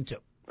at 1-2.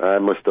 I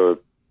must have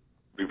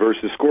reverse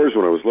the scores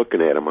when I was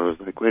looking at them. I was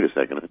like, wait a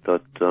second. I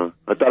thought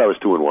I was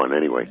 2-1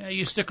 anyway. Yeah,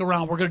 you stick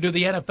around. We're going to do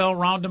the NFL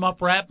round 'em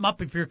up, wrap 'em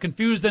up. If you're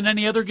confused in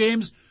any other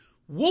games,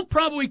 we'll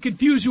probably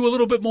confuse you a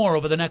little bit more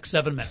over the next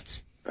 7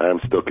 minutes. I'm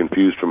still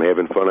confused from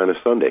having fun on a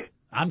Sunday.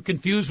 I'm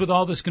confused with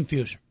all this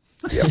confusion.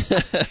 Yep.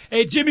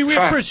 Hey, Jimmy, we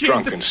appreciate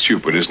drunk and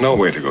stupid is no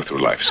way to go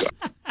through life, son.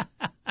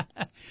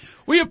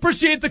 We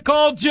appreciate the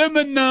call, Jim,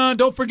 and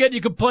don't forget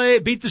you can play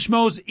Beat the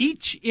Schmoes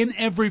each and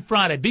every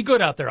Friday. Be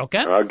good out there, okay?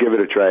 I'll give it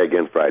a try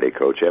again Friday,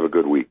 Coach. Have a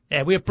good week.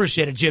 Yeah, we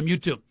appreciate it, Jim. You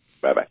too.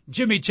 Bye-bye.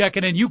 Jimmy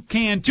checking in. You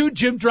can too.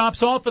 Jim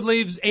drops off and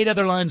leaves 8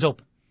 other lines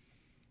open.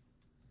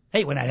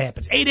 Hey, when that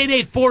happens.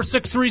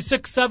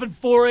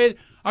 888-463-6748.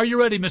 Are you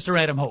ready, Mr.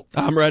 Adam Hoge?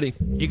 I'm ready.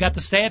 You got the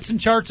stats and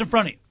charts in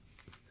front of you.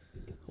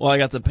 Well, I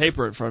got the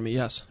paper in front of me,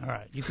 yes. All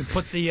right. You can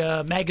put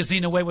the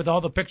magazine away with all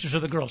the pictures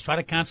of the girls. Try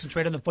to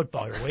concentrate on the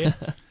football here, will you?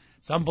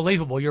 It's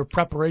unbelievable, your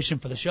preparation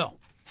for the show.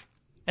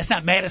 That's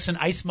not Madison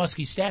Ice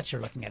Muskie stats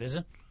you're looking at, is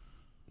it?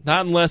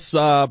 Not unless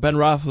Ben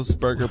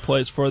Roethlisberger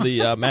plays for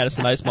the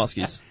Madison Ice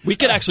Muskies. We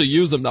could actually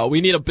use them, though.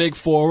 We need a big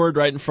forward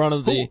right in front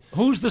of the...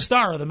 Who's the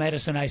star of the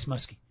Madison Ice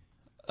Muskie?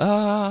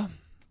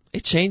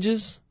 It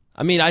changes.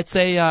 I mean, I'd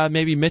say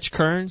maybe Mitch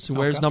Kearns, who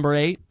wears number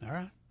 8. All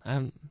right.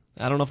 I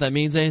don't know if that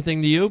means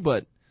anything to you,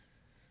 but...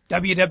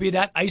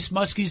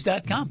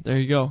 www.icemuskies.com. There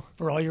you go.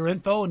 For all your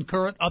info and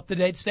current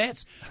up-to-date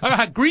stats. All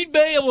right, Green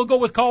Bay, we'll go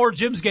with caller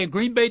Jim's game.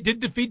 Green Bay did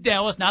defeat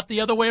Dallas, not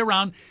the other way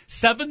around,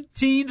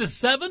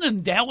 17-7,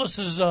 and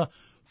Dallas's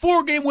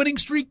 4-game winning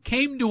streak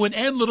came to an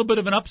end. A little bit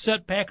of an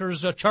upset.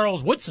 Packers'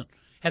 Charles Woodson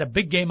had a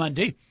big game on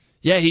D.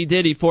 Yeah, he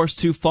did. He forced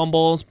 2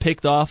 fumbles,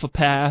 picked off a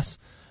pass,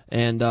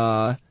 and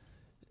I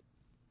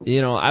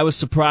was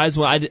surprised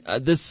when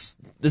this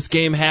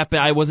game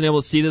happened. I wasn't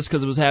able to see this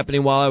because it was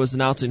happening while I was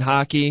announcing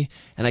hockey,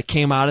 and I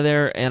came out of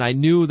there, and I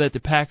knew that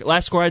the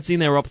last score I'd seen,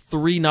 they were up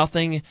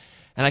 3-0,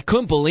 and I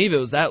couldn't believe it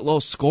was that low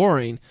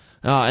scoring.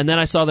 And then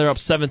I saw they were up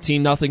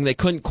 17-0. They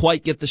couldn't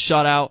quite get the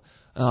shutout,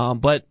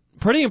 but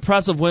pretty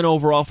impressive win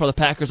overall for the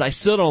Packers. I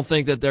still don't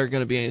think that they're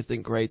going to be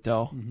anything great,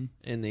 though,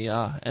 in the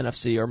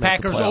NFC or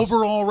make the playoffs. Packers'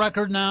 overall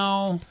record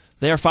now?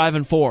 They are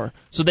 5-4.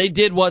 So they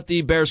did what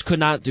the Bears could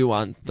not do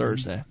on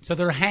Thursday. So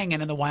they're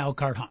hanging in the wild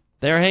card hunt.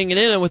 They're hanging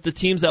in, and with the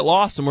teams that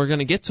lost, and we're going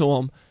to get to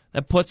them,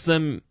 that puts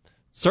them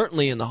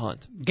certainly in the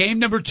hunt. Game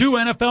number 2,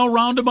 NFL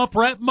round 'em up,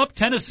 wrap 'em up.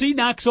 Tennessee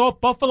knocks off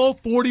Buffalo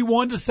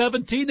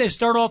 41-17. They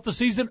start off the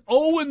season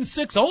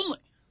 0-6 only.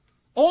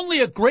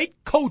 Only a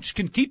great coach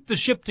can keep the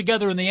ship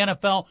together in the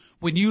NFL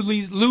when you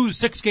lose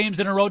 6 games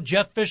in a row.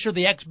 Jeff Fisher,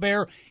 the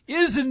ex-Bear,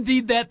 is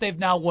indeed that. They've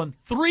now won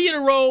 3 in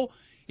a row.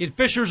 In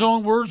Fisher's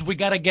own words, we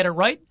got to get it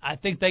right. I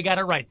think they got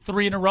it right.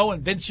 3 in a row,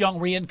 and Vince Young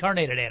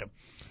reincarnated Adam.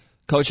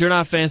 Coach, you're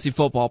not a fantasy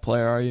football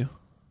player, are you?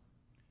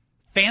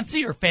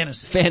 Fancy or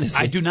fantasy? Fantasy.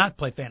 I do not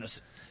play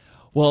fantasy.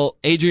 Well,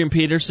 Adrian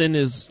Peterson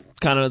is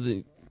kind of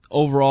the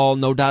overall,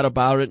 no doubt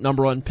about it,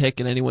 number 1 pick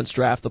in anyone's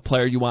draft, the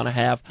player you want to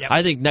have. Yep.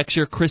 I think next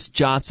year, Chris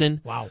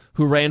Johnson,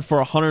 who ran for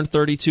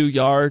 132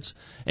 yards,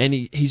 and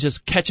he's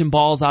just catching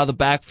balls out of the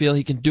backfield.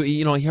 He can do,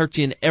 he hurts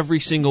you in every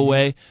single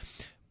way.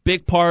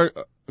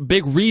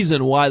 Big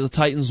reason why the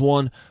Titans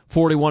won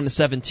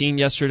 41-17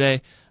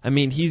 yesterday. I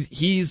mean,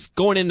 he's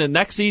going into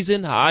next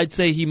season. I'd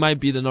say he might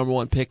be the number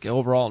 1 pick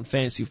overall in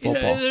fantasy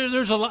football.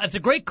 There's a lot. It's a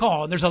great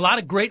call. There's a lot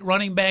of great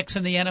running backs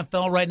in the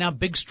NFL right now.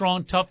 Big,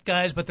 strong, tough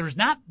guys, but there's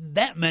not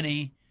that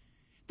many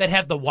that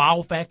have the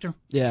wow factor.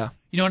 Yeah.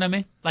 You know what I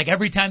mean? Like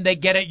every time they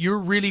get it, you're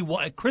really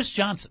Chris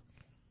Johnson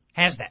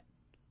has that.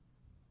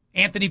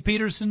 Anthony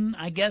Peterson,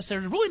 I guess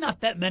there's really not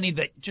that many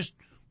that just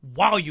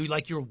wow you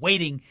like you're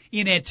waiting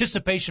in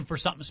anticipation for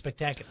something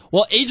spectacular.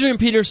 Well, Adrian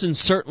Peterson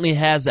certainly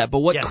has that, but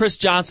what Chris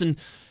Johnson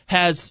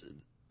has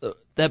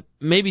that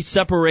maybe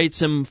separates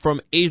him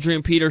from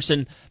Adrian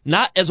Peterson,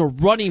 not as a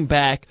running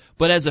back,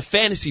 but as a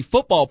fantasy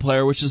football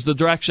player, which is the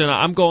direction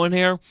I'm going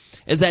here,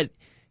 is that,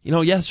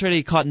 yesterday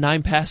he caught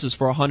 9 passes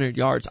for 100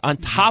 yards on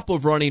top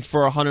of running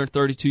for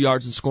 132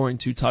 yards and scoring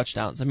 2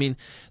 touchdowns. I mean,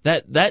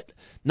 that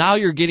now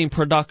you're getting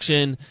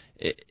production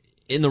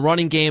in the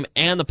running game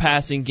and the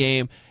passing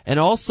game, and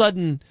all of a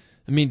sudden,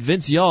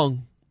 Vince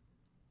Young,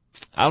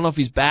 I don't know if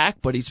he's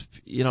back, but he's,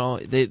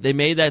 they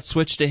made that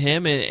switch to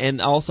him,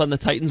 and all of a sudden the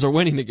Titans are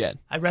winning again.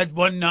 I read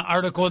one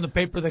article in the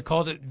paper that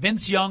called it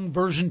Vince Young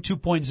version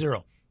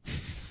 2.0.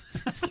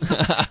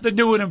 The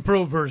new and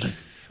improved version.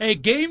 Hey,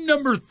 game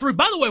number 3.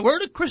 By the way, where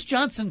did Chris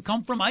Johnson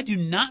come from? I do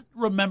not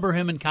remember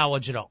him in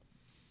college at all.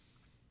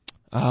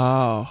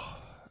 Oh,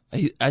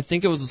 I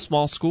think it was a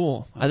small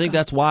school. Okay. I think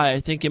that's why. I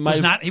think it might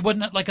he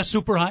wasn't like a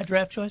super high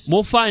draft choice?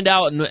 We'll find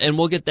out, and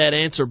we'll get that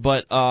answer.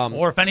 But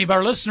or if any of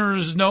our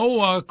listeners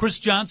know Chris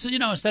Johnson,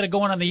 instead of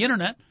going on the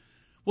internet,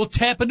 we'll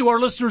tap into our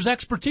listeners'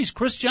 expertise.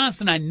 Chris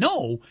Johnson, I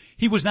know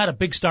he was not a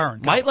big star in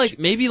college.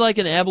 Maybe like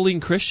an Abilene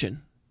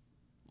Christian,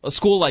 a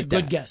school like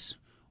that. Good guess.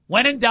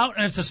 When in doubt,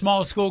 and it's a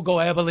small school, go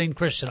Abilene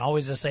Christian.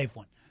 Always a safe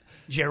one.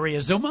 Jerry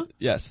Azuma?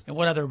 Yes. And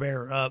what other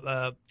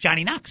Bear?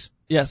 Johnny Knox?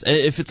 Yes,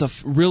 if it's a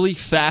really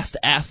fast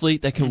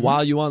athlete that can wow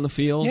you on the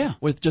field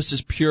with just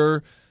his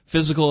pure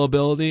physical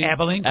ability.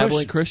 Abilene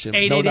Christian.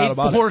 No doubt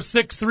about it.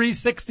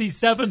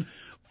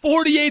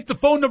 888-463-6748, the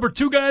phone number.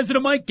 Two guys and a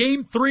mic.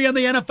 Game 3 on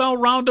the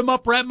NFL. Round them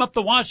up, wrap them up.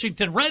 The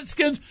Washington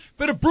Redskins.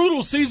 Been a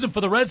brutal season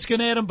for the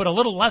Redskins, Adam, but a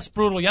little less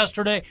brutal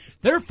yesterday.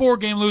 Their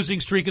 4-game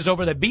losing streak is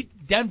over. They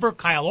beat Denver.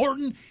 Kyle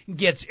Orton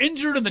gets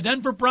injured, and the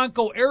Denver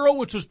Bronco arrow,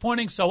 which was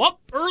pointing so up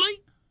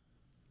early,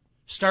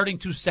 starting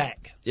to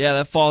sag.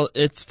 Yeah,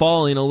 it's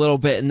falling a little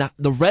bit. And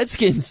the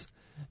Redskins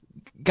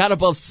got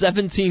above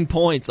 17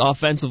 points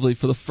offensively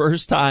for the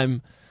first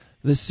time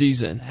this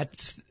season.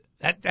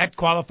 That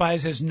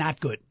qualifies as not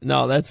good.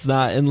 No, that's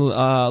not. And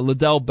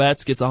Liddell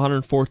Betts gets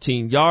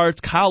 114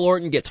 yards. Kyle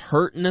Orton gets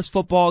hurt in this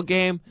football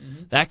game.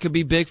 Mm-hmm. That could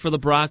be big for the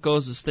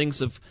Broncos as things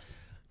have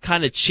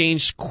kind of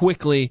changed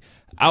quickly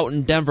out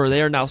in Denver.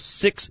 They are now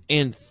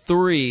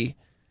 6-3,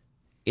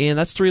 and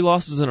that's 3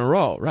 losses in a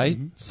row, right?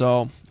 Mm-hmm.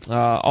 So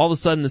all of a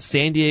sudden the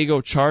San Diego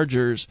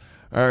Chargers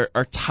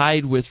are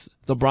tied with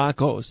the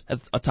Broncos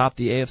atop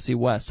the AFC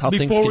West. How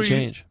things can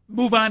change.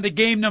 Move on to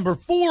game number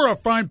 4. Our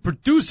fine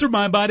producer,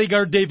 my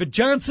bodyguard, David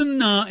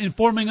Johnson,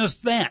 informing us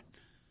that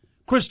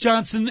Chris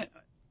Johnson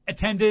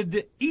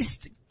attended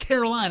East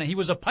Carolina. He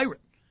was a Pirate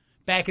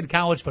back in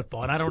college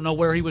football, and I don't know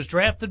where he was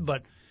drafted,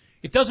 but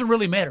it doesn't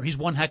really matter. He's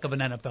one heck of an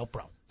NFL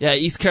pro. Yeah,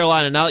 East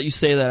Carolina. Now that you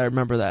say that, I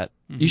remember that.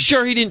 Mm-hmm. You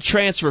sure he didn't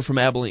transfer from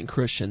Abilene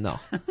Christian, though?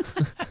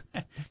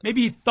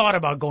 Maybe he thought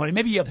about going.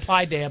 Maybe he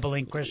applied to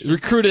Abilene Christian.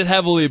 Recruited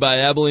heavily by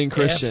Abilene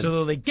Christian. Yeah,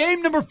 absolutely.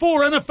 Game number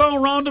 4, NFL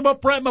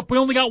Roundup, wrap up. We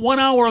only got 1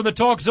 hour on the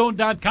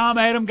TalkZone.com.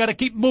 Adam, got to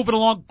keep moving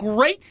along.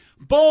 Great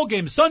ball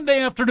game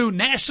Sunday afternoon,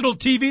 national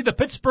TV. The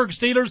Pittsburgh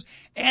Steelers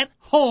at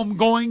home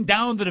going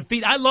down to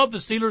defeat. I love the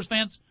Steelers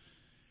fans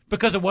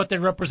because of what they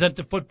represent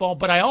to football,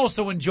 but I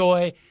also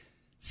enjoy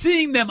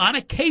seeing them on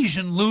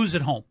occasion lose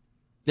at home.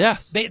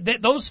 Yes.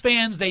 Those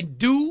fans, they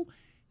do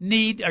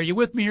need, are you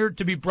with me here,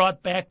 to be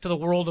brought back to the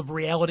world of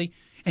reality?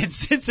 And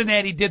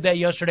Cincinnati did that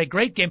yesterday.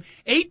 Great game.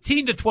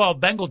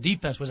 18-12. Bengal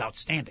defense was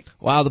outstanding.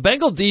 Wow, the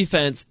Bengal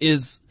defense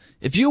is,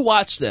 if you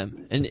watch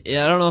them, and I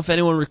don't know if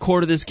anyone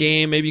recorded this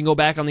game, maybe you can go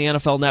back on the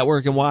NFL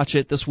Network and watch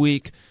it this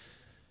week.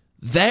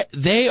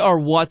 They are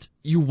what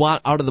you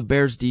want out of the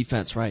Bears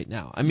defense right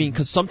now. I mean,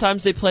 because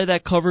sometimes they play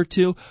that cover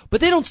 2,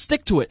 but they don't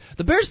stick to it.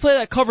 The Bears play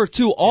that cover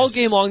 2 all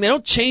game long. They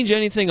don't change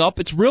anything up.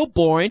 It's real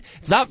boring.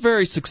 It's not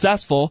very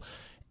successful.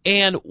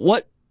 And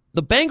what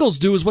the Bengals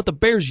do is what the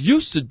Bears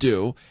used to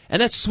do,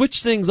 and that's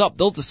switch things up.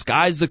 They'll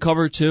disguise the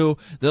cover 2.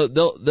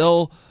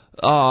 They'll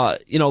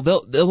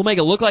make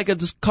it look like a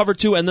cover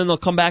 2, and then they'll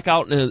come back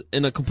out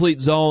in a complete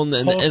zone.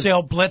 And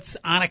wholesale blitz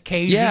on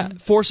occasion. Yeah,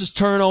 forces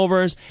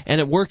turnovers, and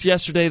it worked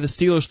yesterday. The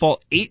Steelers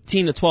fall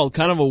 18-12,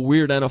 kind of a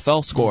weird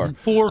NFL score.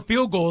 Mm-hmm. 4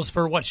 field goals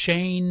for what,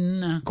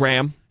 Shane?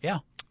 Graham. Yeah.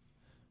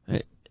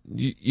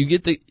 You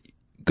get the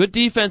good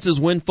defenses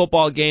win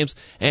football games,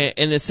 and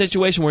in a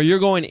situation where you're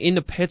going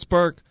into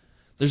Pittsburgh,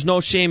 there's no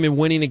shame in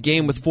winning a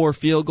game with 4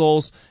 field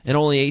goals and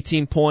only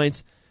 18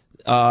 points.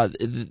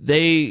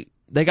 They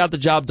got the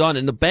job done,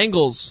 and the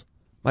Bengals,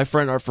 my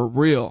friend, are for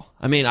real.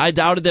 I mean, I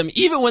doubted them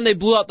even when they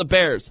blew out the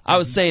Bears. I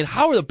was saying,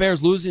 how are the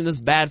Bears losing this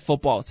bad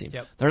football team?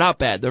 Yep. They're not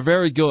bad. They're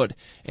very good,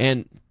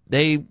 and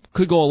they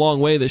could go a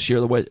long way this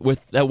year with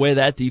that way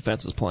that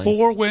defense is playing.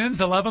 4 wins,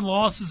 11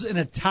 losses, and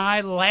a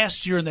tie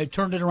last year, and they've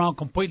turned it around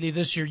completely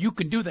this year. You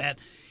can do that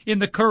in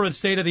the current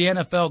state of the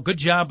NFL. Good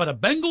job by the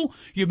Bengal.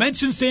 You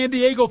mentioned San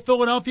Diego,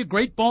 Philadelphia.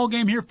 Great ball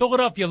game here.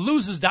 Philadelphia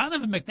loses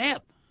Donovan McNabb.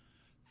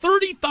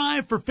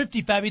 35 for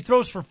 55. He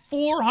throws for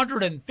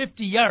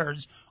 450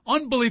 yards.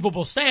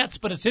 Unbelievable stats,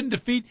 but it's in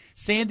defeat.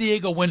 San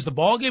Diego wins the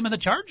ball game, and the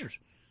Chargers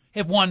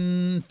have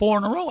won 4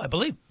 in a row, I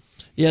believe.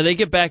 Yeah, they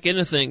get back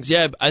into things.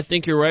 Yeah, I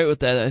think you're right with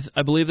that.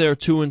 I believe they were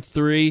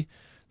 2-3.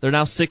 They're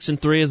now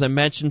 6-3, as I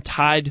mentioned,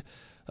 tied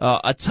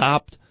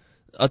atop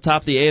the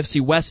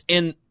AFC West,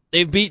 and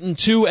they've beaten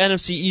 2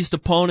 NFC East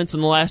opponents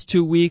in the last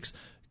 2 weeks.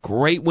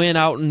 Great win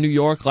out in New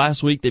York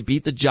last week. They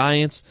beat the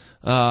Giants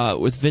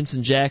with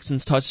Vincent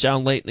Jackson's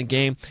touchdown late in the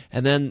game,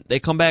 and then they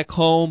come back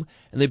home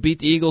and they beat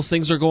the Eagles.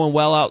 Things are going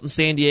well out in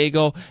San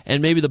Diego,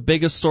 and maybe the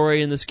biggest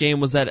story in this game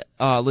was that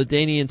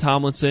LaDainian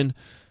Tomlinson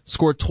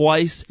scored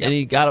twice, and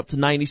he got up to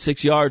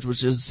 96 yards,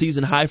 which is a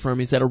season high for him.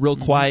 He's had a real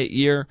quiet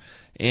year,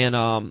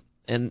 and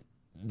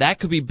that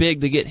could be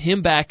big to get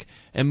him back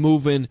and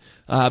moving,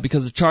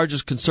 because the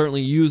Chargers can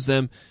certainly use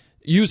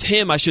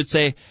him, I should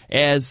say,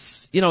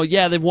 as,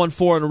 they've won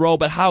 4 in a row,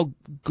 but how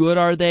good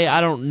are they?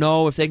 I don't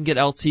know. If they can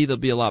get LT, they'll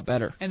be a lot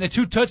better. And the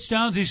 2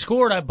 touchdowns he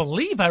scored, I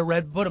believe I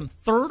read, put him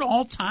 3rd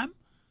all time.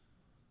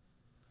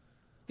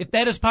 If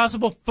that is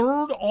possible,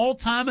 3rd all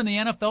time in the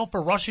NFL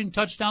for rushing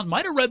touchdowns.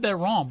 Might have read that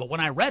wrong, but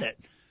when I read it,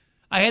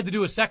 I had to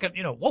do a second,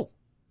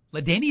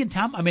 LaDainian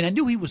Tom, I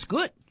knew he was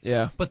good.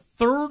 Yeah. But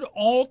 3rd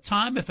all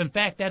time, if in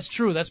fact that's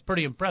true, that's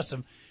pretty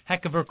impressive.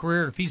 Heck of a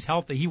career. If he's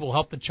healthy, he will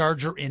help the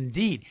Charger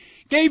indeed.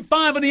 Game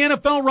 5 in the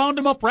NFL, round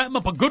him up, wrap him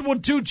up. A good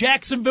one, too.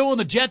 Jacksonville and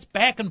the Jets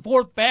back and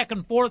forth.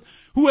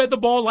 Who had the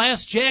ball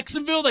last?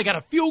 Jacksonville. They got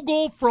a field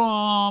goal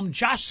from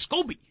Josh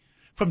Scobie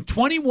from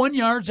 21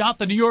 yards out.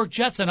 The New York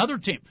Jets, another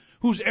team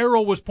whose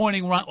arrow was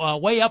pointing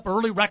way up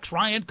early. Rex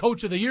Ryan,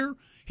 coach of the year.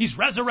 He's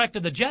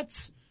resurrected the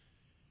Jets.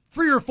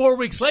 3 or 4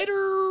 weeks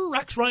later,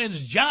 Rex Ryan's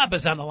job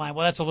is on the line.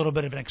 Well, that's a little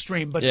bit of an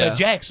extreme, but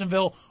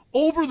Jacksonville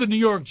over the New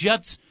York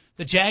Jets.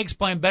 The Jags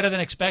playing better than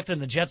expected,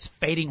 and the Jets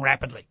fading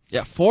rapidly.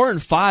 Yeah,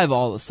 4-5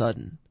 all of a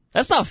sudden.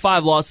 That's not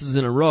 5 losses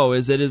in a row,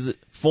 is it? Is it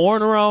 4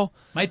 in a row?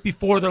 Might be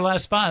 4 of their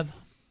last 5.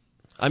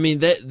 I mean,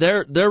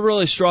 they're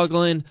really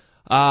struggling.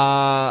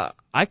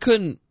 I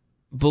couldn't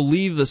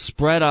believe the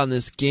spread on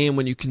this game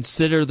when you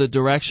consider the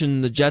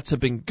direction the Jets have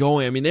been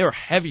going. I mean, they were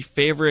heavy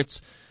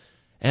favorites,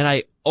 and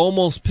I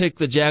almost picked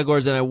the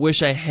Jaguars, and I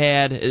wish I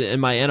had in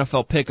my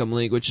NFL Pick'em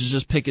League, which is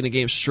just picking the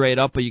game straight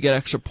up, but you get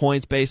extra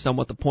points based on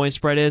what the point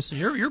spread is. So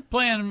you're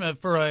playing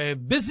for a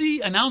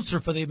busy announcer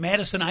for the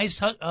Madison Ice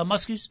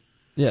Muskies?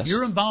 Yes.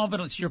 You're involved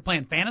in you're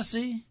playing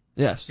fantasy?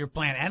 Yes. You're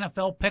playing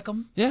NFL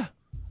Pick'em? Yeah.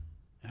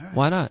 All right.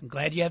 Why not? I'm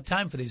glad you have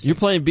time for these You're things.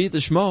 playing Beat the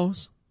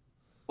Schmoes.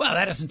 Well,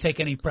 that doesn't take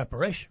any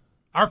preparation.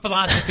 Our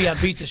philosophy on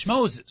Beat the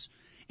Schmoes is,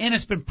 and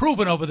it's been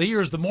proven over the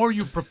years, the more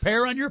you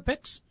prepare on your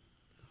picks,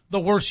 the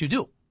worse you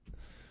do.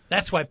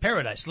 That's why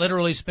Paradise,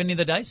 literally spinning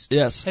the dice,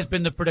 Yes. has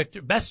been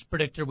the best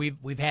predictor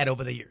we've had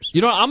over the years.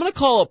 You know, I'm going to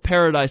call up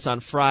Paradise on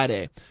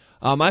Friday.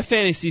 My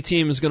fantasy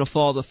team is going to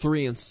fall to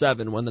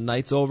 3-7 when the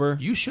night's over.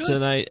 You should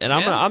tonight, and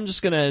I'm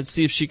just going to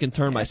see if she can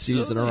turn my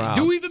season around.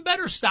 Do even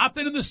better. Stop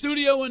in the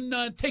studio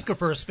and take her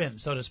for a spin,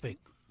 so to speak.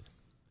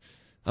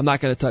 I'm not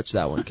going to touch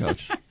that one,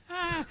 Coach.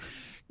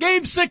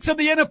 Game 6 of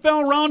the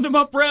NFL Round 'em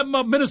up, wrap 'em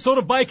up.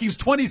 Minnesota Vikings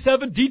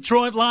 27,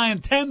 Detroit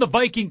Lions 10. The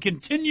Vikings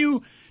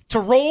continue to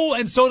roll,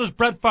 and so does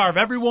Brett Favre.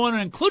 Everyone,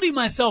 including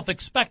myself,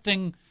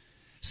 expecting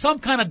some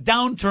kind of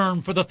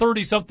downturn for the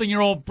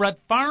 30-something-year-old Brett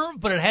Favre,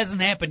 but it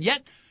hasn't happened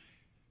yet.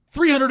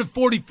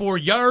 344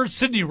 yards.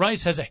 Sidney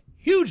Rice has a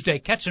huge day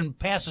catching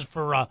passes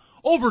for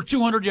over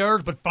 200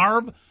 yards, but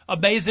Favre,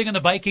 amazing, and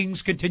the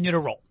Vikings continue to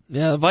roll.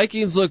 Yeah, the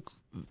Vikings look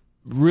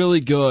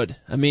really good.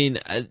 I mean,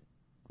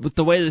 with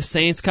the way the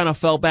Saints kind of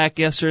fell back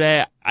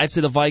yesterday, I'd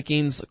say the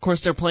Vikings, of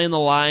course, they're playing the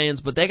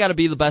Lions, but they got to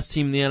be the best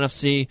team in the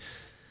NFC.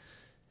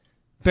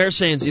 Bears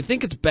fans, you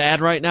think it's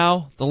bad right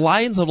now? The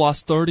Lions have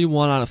lost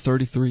 31 out of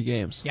 33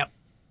 games. Yep.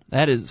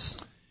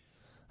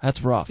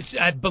 That's rough.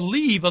 I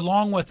believe,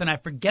 along with, and I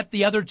forget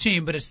the other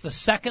team, but it's the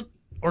second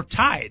or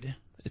tied.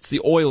 It's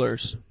the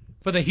Oilers.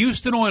 For the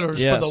Houston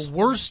Oilers, yes. For the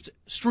worst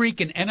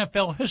streak in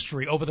NFL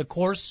history over the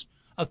course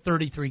of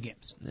 33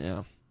 games.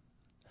 Yeah.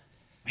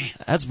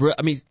 Man.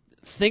 I mean,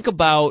 think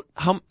about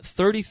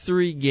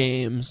 33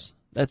 games.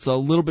 That's a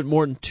little bit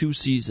more than 2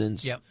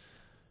 seasons. Yep.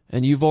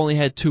 And you've only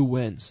had 2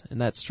 wins in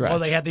that stretch. Well,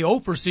 they had the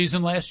over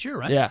season last year,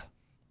 right? Yeah,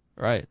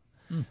 right.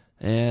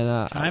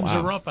 And times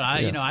are rough.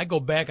 And I go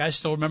back. I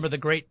still remember the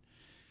great.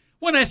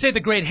 When I say the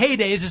great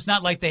heydays, it's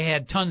not like they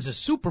had tons of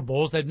Super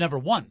Bowls. They've never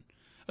won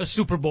a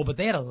Super Bowl, but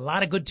they had a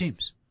lot of good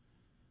teams.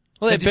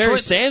 Well, they had Barry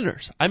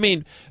Sanders. I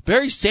mean,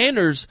 Barry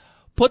Sanders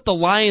put the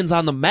Lions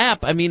on the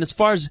map. I mean, as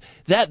far as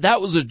that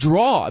was a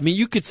draw. I mean,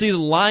 you could see the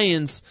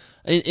Lions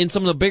in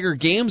some of the bigger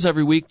games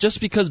every week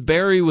just because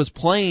Barry was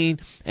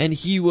playing and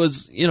he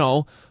was,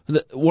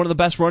 one of the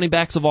best running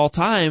backs of all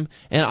time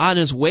and on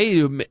his way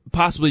to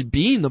possibly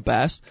being the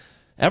best.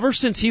 Ever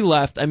since he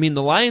left, I mean,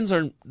 the Lions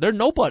they're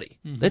nobody.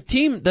 Mm-hmm. That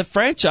team, that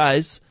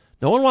franchise,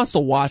 no one wants to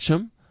watch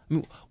them. I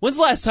mean, when's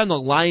the last time the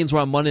Lions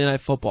were on Monday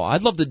Night Football?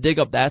 I'd love to dig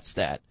up that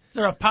stat.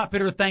 They're a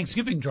popular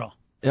Thanksgiving draw.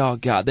 Oh,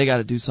 God, they got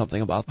to do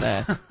something about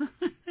that.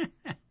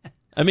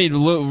 I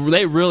mean,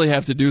 they really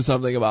have to do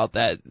something about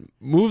that.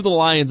 Move the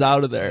Lions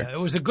out of there. Yeah, it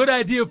was a good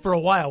idea for a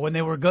while when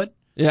they were good.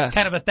 Yes.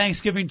 Kind of a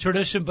Thanksgiving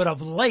tradition, but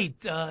of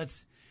late,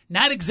 it's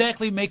not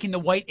exactly making the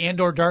white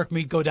and or dark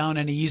meat go down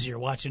any easier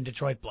watching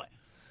Detroit play.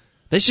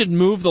 They should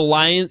move the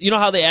Lions. You know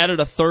how they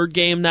added a third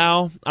game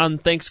now on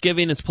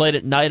Thanksgiving? It's played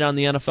at night on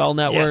the NFL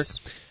Network.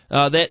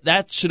 Yes.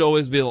 That should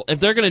always be,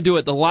 if they're going to do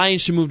it, the Lions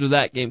should move to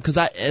that game. Because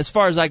as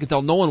far as I can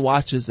tell, no one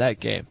watches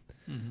that game.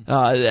 Mm-hmm.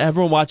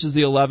 Everyone watches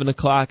the 11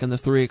 o'clock and the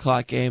 3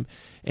 o'clock game.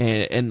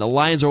 And the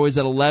Lions are always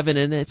at 11.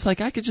 And it's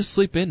like, I could just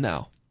sleep in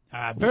now.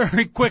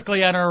 Very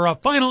quickly on our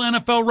final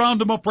NFL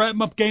round-em-up,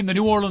 wrap-em-up game, the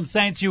New Orleans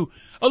Saints. You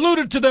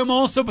alluded to them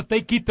also, but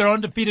they keep their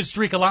undefeated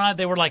streak alive.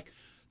 They were like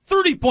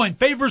 30-point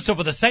favorites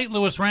over the St.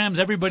 Louis Rams.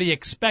 Everybody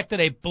expected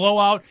a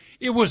blowout.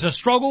 It was a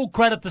struggle.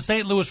 Credit the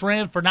St. Louis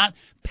Rams for not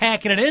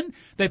packing it in.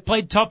 They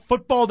played tough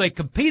football. They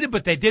competed,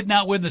 but they did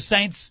not win. The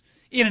Saints,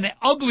 in an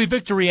ugly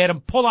victory, had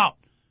them pull out,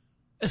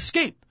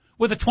 escape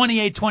with a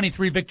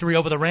 28-23 victory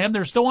over the Rams.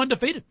 They're still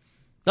undefeated.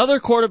 Another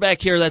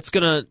quarterback here that's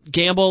going to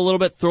gamble a little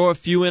bit, throw a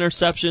few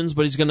interceptions,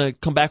 but he's going to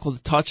come back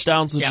with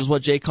touchdowns, which is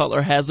what Jay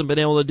Cutler hasn't been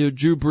able to do.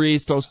 Drew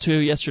Brees throws 2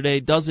 yesterday,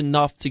 does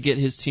enough to get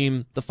his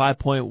team the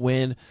 5-point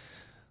win.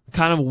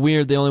 Kind of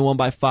weird they only won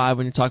by 5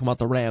 when you're talking about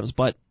the Rams,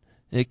 but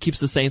it keeps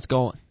the Saints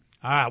going.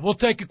 All right, we'll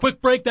take a quick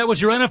break. That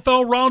was your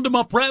NFL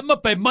Round-em-Up,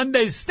 Wrap-em-Up, a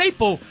Monday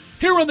staple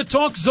here on the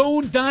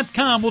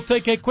TalkZone.com. We'll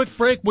take a quick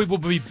break. We will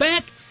be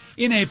back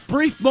in a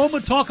brief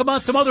moment, talk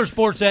about some other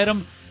sports,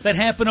 Adam, that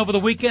happened over the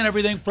weekend.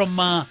 Everything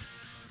from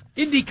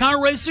Indy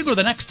car racing or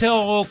the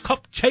Nextel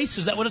Cup Chase.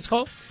 Is that what it's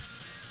called?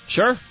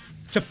 Sure.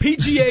 to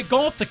PGA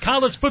golf to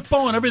college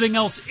football and everything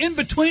else in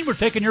between. We're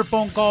taking your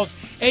phone calls,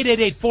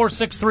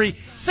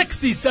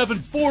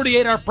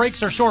 888-463-6748. Our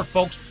breaks are short,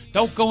 folks.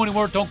 Don't go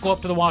anywhere. Don't go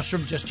up to the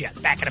washroom just yet.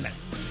 Back in a minute.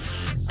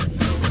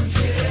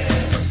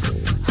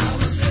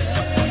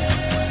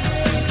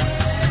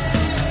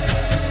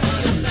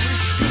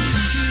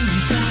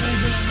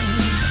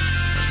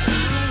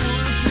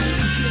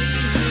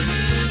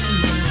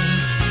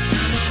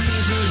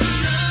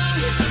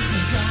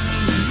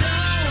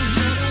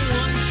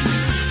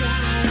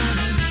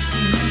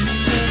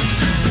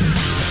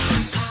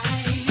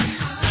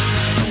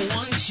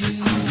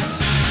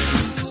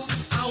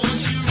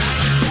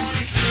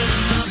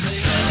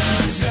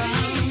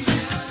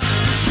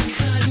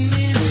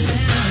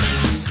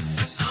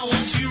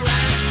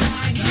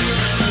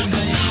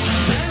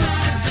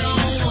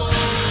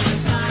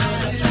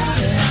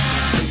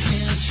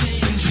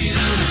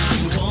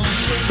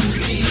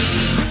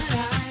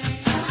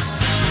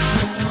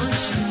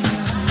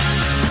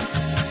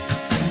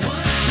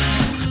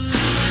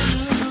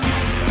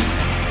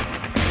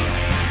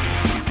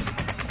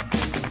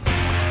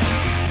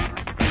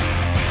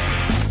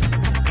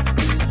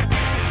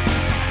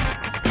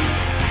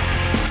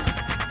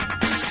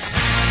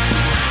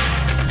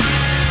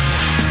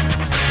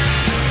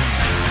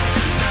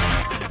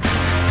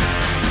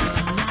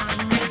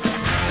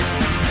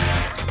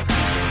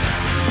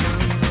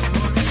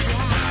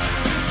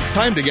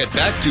 Time to get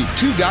back to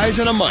Two Guys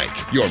and a Mic,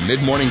 your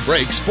mid-morning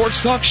break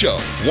sports talk show.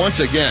 Once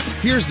again,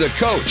 here's the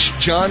coach,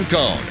 John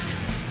Cohn.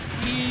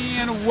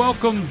 And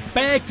welcome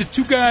back to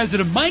Two Guys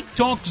and a Mic,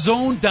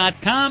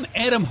 TalkZone.com.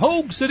 Adam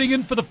Hoge sitting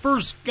in for the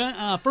first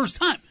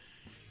time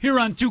here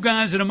on Two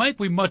Guys and a Mic.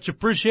 We much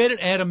appreciate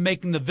it. Adam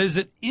making the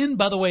visit in.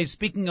 By the way,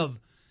 speaking of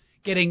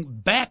getting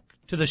back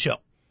to the show.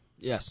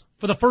 Yes.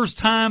 For the first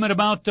time in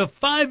about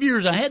 5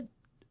 years, I had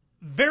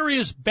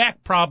various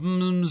back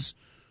problems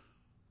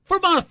for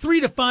about a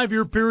 3 to 5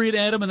 year period,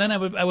 Adam, and then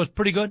I was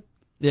pretty good.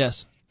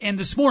 Yes. And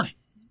this morning,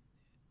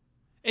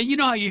 and you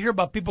know how you hear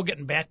about people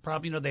getting back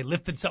problems, you know, they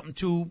lifted something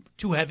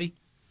too heavy,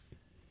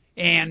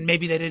 and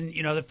maybe they didn't,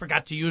 you know, they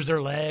forgot to use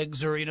their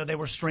legs, or, you know, they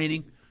were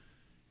straining.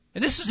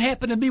 And this has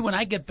happened to me when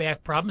I get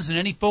back problems, and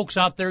any folks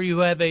out there who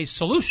have a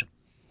solution,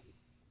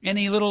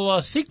 any little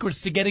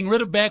secrets to getting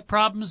rid of back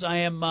problems, I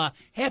am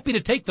happy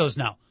to take those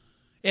now.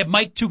 At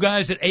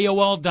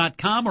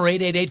Mike2Guys@AOL.com or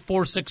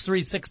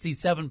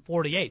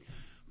 888-463-6748.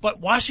 But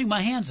washing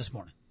my hands this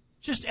morning,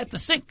 just at the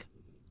sink,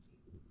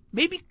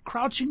 maybe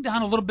crouching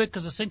down a little bit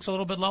because the sink's a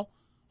little bit low,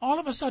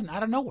 all of a sudden,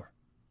 out of nowhere,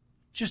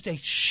 just a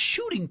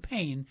shooting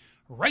pain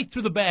right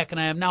through the back,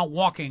 and I am now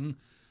walking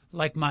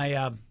like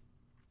my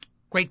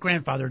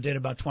great-grandfather did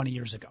about 20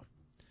 years ago.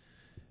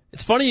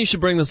 It's funny you should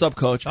bring this up,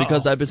 Coach,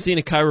 because I've been seeing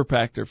a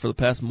chiropractor for the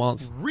past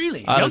month.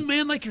 Really? A young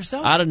man like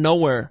yourself? Out of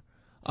nowhere.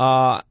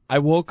 I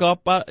woke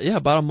up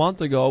about a month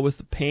ago with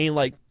the pain,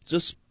 like,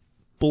 just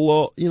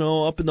below, you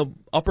know, up in the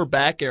upper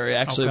back area,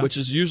 actually, which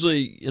is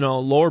usually, you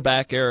know, lower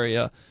back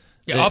area.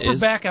 Yeah, upper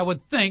back, I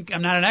would think,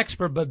 I'm not an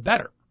expert, but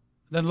better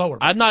than lower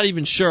back. I'm not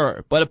even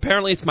sure, but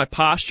apparently it's my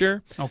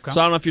posture. Okay. So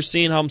I don't know if you're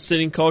seeing how I'm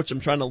sitting, Coach. I'm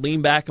trying to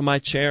lean back in my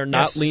chair,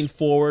 not lean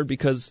forward,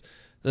 because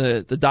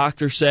the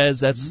doctor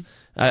says that's,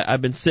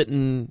 I've been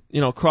sitting,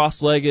 you know,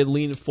 cross-legged,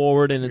 leaning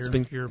forward, and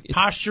your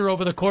posture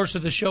over the course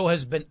of the show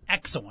has been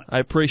excellent. I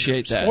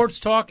appreciate that. Sports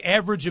talk,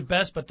 average at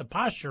best, but the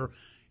posture,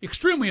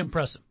 extremely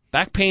impressive.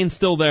 Back pain's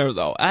still there,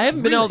 though. I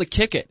haven't been able to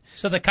kick it.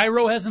 So the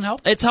chiro hasn't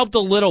helped? It's helped a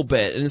little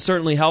bit, and it's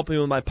certainly helping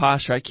with my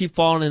posture. I keep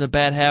falling into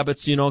bad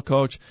habits, you know,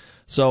 Coach.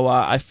 So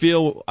I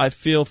feel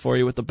for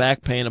you with the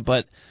back pain,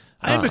 but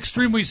I am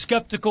extremely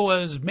skeptical,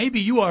 as maybe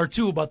you are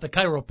too, about the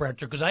chiropractor,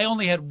 because I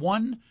only had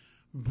one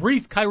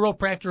brief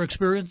chiropractor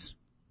experience,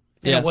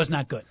 and it was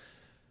not good.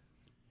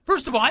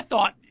 First of all, I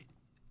thought,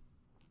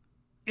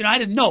 you know, I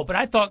didn't know, but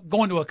I thought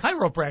going to a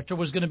chiropractor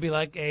was going to be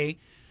like a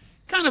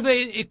kind of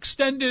a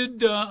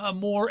extended, a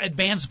more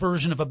advanced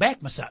version of a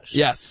back massage.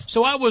 Yes.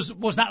 So I was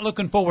not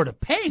looking forward to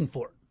paying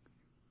for it.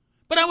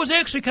 But I was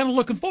actually kind of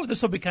looking forward.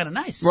 This will be kind of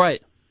nice.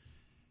 Right.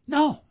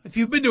 No. If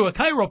you've been to a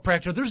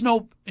chiropractor, there's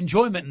no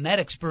enjoyment in that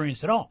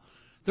experience at all.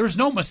 There's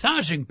no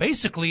massaging.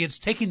 Basically, it's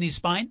taking the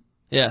spine.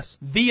 Yes.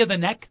 Via the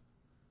neck.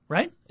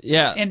 Right?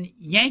 Yeah. And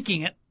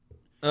yanking it.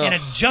 And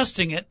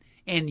adjusting it.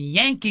 And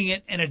yanking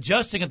it and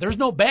adjusting it. There's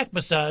no back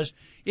massage.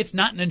 It's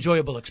not an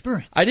enjoyable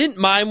experience. I didn't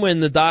mind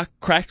when the doc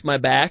cracked my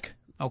back.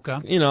 Okay.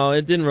 You know,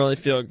 it didn't really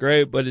feel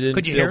great, but it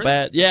didn't feel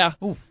bad. Yeah.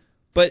 Ooh.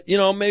 But, you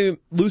know, maybe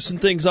loosen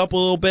things up a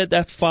little bit.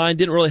 That's fine.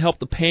 Didn't really help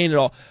the pain at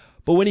all.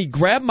 But when he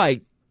grabbed my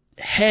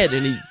head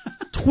and he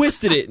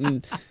twisted it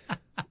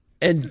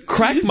and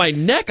cracked my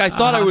neck, I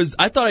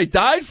thought I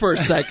died for a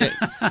second.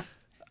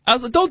 I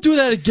was like, don't do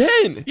that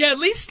again. Yeah, at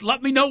least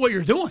let me know what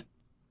you're doing.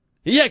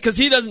 Yeah, because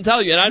he doesn't tell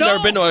you, and I've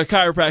never been to a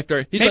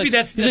chiropractor. He's like,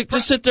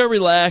 just sit there,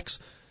 relax,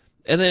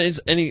 and then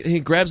he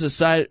grabs the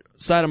side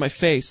of my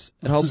face,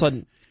 and all of a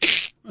sudden,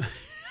 and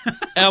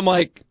I'm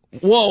like,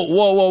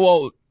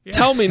 whoa. Yeah.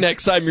 Tell me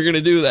next time you're going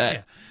to do that.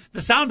 Yeah.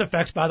 The sound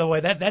effects, by the way,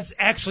 that's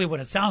actually what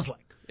it sounds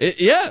like.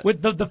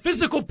 With the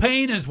physical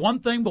pain is one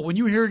thing, but when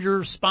you hear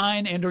your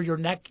spine and or your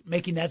neck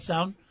making that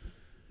sound,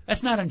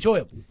 that's not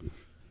enjoyable.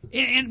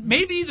 And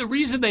maybe the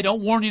reason they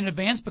don't warn you in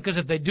advance, because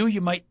if they do,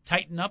 you might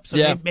tighten up. So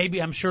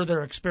maybe I'm sure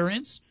they're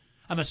experienced.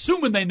 I'm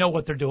assuming they know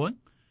what they're doing.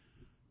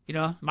 You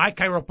know, my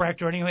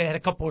chiropractor anyway had a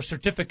couple of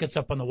certificates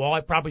up on the wall.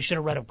 I probably should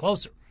have read them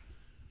closer.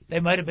 They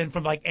might have been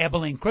from like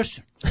Abilene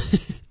Christian.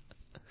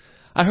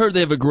 I heard they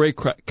have a great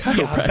chiropractor.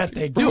 Yeah, I bet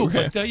they do.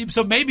 But,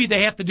 so maybe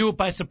they have to do it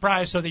by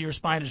surprise so that your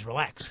spine is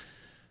relaxed.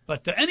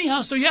 But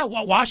anyhow, so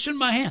washing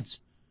my hands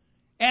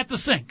at the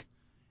sink.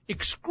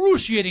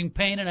 Excruciating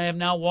pain, and I am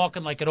now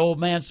walking like an old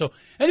man. So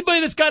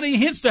anybody that's got any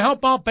hints to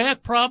help out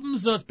back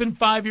problems, it's been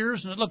 5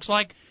 years, and it looks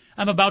like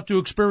I'm about to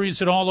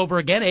experience it all over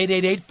again.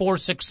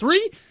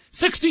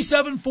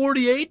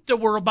 888-463-6748.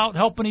 We're about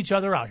helping each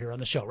other out here on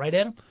the show, right,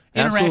 Adam?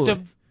 Absolutely.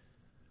 Interactive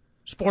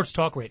Sports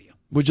Talk Radio.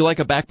 Would you like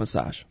a back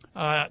massage?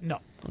 No.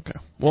 Okay.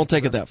 Won't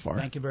take it that far.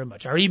 Thank you very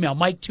much. Our email,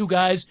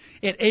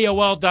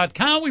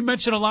 Mike2Guys@AOL.com. We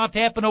mentioned a lot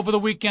happened over the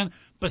weekend.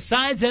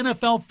 Besides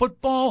NFL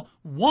football,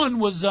 one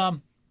was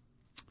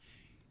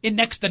in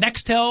the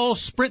Nextel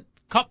Sprint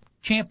Cup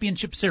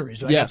Championship Series.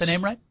 Do I get the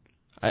name right?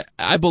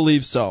 I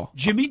believe so.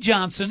 Jimmy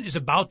Johnson is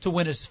about to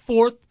win his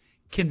fourth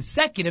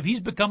consecutive. He's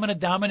becoming a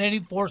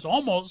dominating force,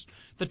 almost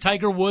the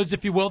Tiger Woods,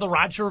 if you will, the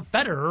Roger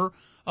Federer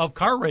of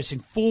car racing.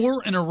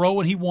 4 in a row,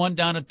 and he won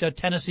down at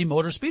Tennessee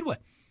Motor Speedway.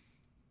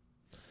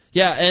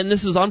 Yeah, and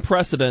this is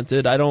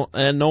unprecedented. No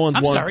one's won.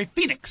 I'm sorry,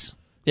 Phoenix.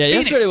 Yeah,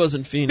 yesterday was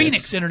in Phoenix.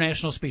 Phoenix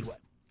International Speedway.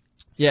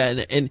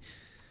 Yeah, and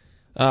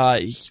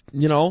I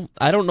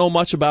don't know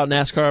much about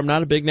NASCAR. I'm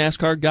not a big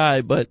NASCAR guy,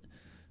 but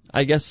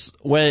I guess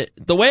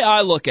the way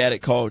I look at it,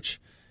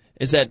 Coach,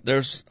 is that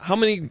there's how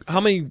many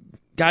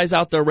guys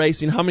out there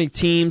racing, how many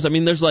teams? I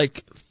mean, there's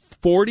like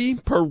 40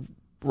 per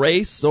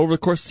race over the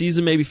course of the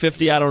season, maybe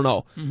 50, I don't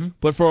know. Mm-hmm.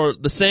 But for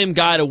the same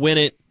guy to win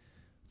it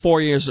 4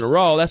 years in a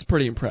row, that's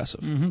pretty impressive.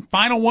 Mm-hmm.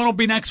 Final one will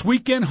be next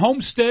weekend,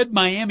 Homestead,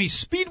 Miami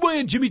Speedway,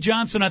 and Jimmy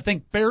Johnson, I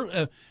think,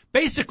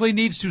 basically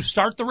needs to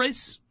start the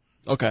race.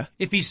 Okay.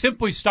 If he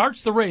simply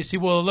starts the race, he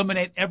will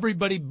eliminate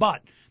everybody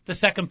but the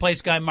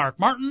second-place guy, Mark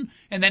Martin,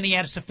 and then he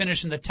has to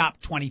finish in the top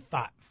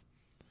 25.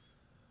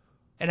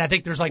 And I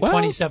think there's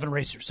 27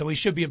 racers, so he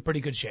should be in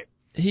pretty good shape.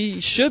 He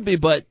should be,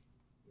 but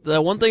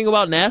the one thing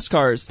about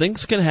NASCAR is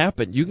things can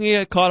happen. You can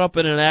get caught up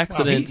in an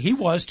accident. Well, he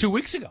was 2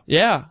 weeks ago.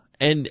 Yeah,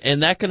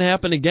 and that can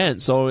happen again.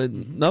 So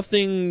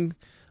nothing,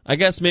 I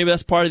guess maybe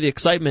that's part of the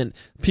excitement.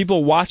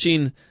 People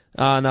watching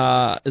on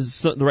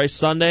the race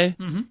Sunday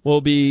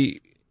will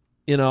be,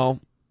 will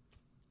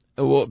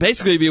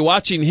basically be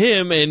watching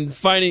him and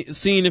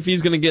seeing if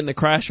he's going to get in a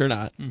crash or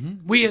not.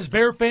 Mm-hmm. We as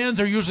Bear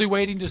fans are usually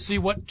waiting to see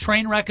what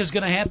train wreck is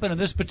going to happen in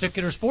this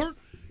particular sport.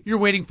 You're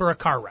waiting for a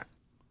car wreck.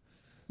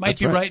 Might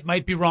be right,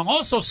 might be wrong.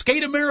 Also,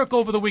 Skate America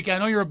over the weekend. I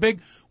know you're a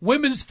big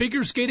women's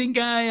figure skating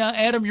guy.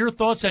 Adam, your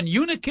thoughts on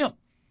Yoona Kim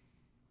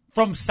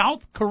from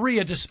South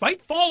Korea.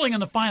 Despite falling in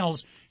the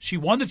finals, she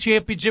won the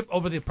championship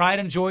over the pride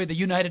and joy of the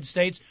United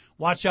States.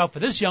 Watch out for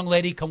this young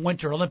lady come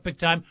Winter Olympic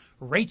time,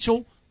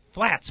 Rachel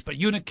Flats. But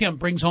Yoona Kim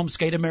brings home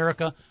Skate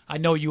America. I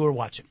know you were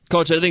watching.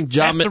 Coach, I think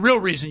that's the real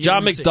reason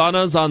John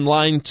McDonough's on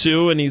line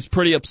 2, and he's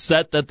pretty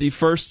upset that the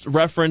first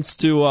reference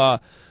to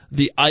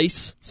the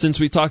ice,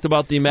 since we talked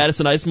about the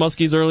Madison Ice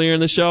Muskies earlier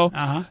in the show.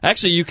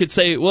 Actually, you could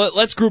say, well,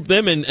 let's group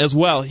them in as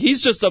well.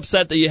 He's just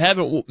upset that you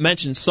haven't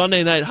mentioned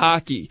Sunday Night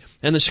Hockey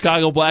and the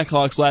Chicago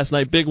Blackhawks last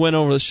night, big win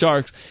over the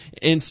Sharks.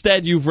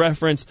 Instead, you've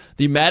referenced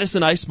the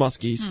Madison Ice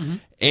Muskies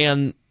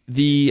and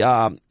the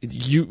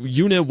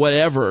Yoona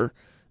whatever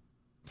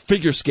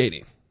figure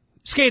skating.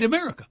 Skate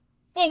America.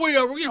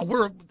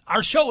 Well,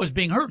 our show is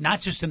being heard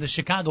not just in the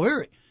Chicago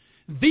area.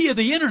 Via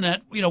the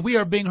internet, we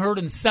are being heard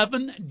in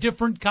 7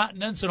 different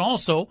continents and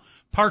also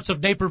parts of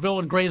Naperville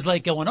and Grays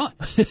Lake, Illinois.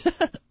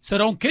 So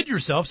don't kid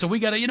yourself. So we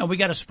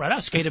gotta spread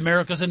out. Skate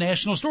America's a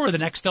national story. The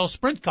Nextel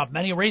Sprint Cup.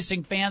 Many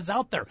racing fans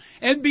out there.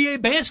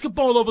 NBA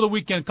basketball over the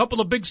weekend. A couple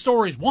of big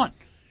stories. One,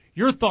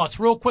 your thoughts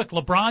real quick.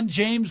 LeBron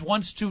James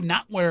wants to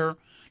not wear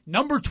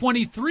number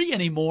 23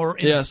 anymore.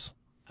 Yes.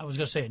 I was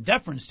going to say in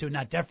deference to,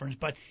 not deference,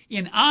 but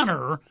in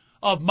honor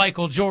of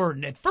Michael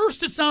Jordan. At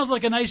first it sounds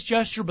like a nice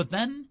gesture, but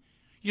then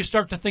you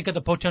start to think of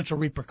the potential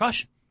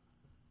repercussion.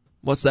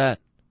 What's that?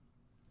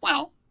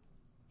 Well,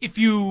 if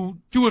you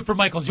do it for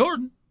Michael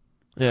Jordan,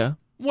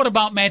 what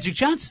about Magic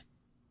Johnson?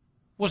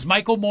 Was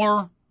Michael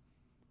more...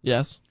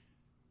 Yes.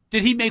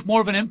 Did he make more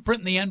of an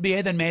imprint in the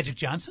NBA than Magic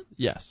Johnson?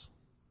 Yes.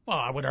 Well,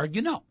 I would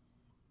argue no.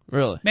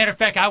 Really? Matter of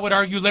fact, I would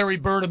argue Larry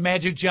Bird and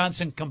Magic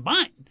Johnson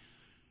combined.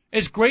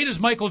 As great as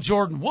Michael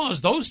Jordan was,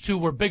 those two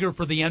were bigger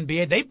for the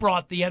NBA. They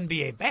brought the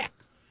NBA back.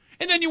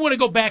 And then you want to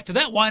go back to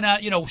that. Why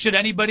not, should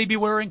anybody be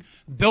wearing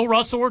Bill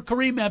Russell or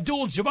Kareem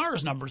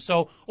Abdul-Jabbar's number?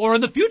 Or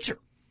in the future,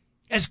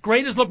 as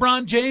great as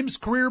LeBron James'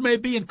 career may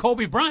be and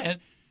Kobe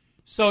Bryant.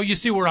 So you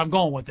see where I'm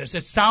going with this.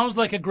 It sounds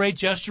like a great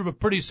gesture, but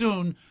pretty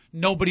soon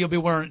nobody will be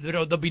wearing,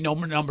 there'll be no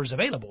numbers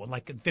available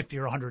in 50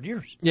 or 100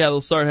 years. Yeah,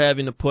 they'll start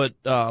having to put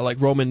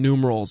Roman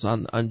numerals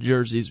on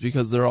jerseys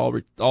because they're all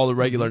the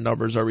regular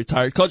numbers are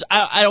retired. Coach,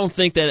 I don't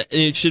think that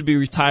it should be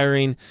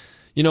retiring.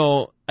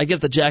 I get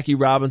the Jackie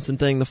Robinson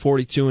thing, the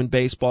 42 in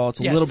baseball. It's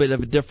a little bit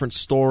of a different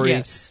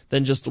story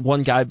than just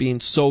one guy being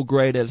so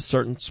great at a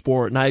certain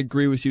sport. And I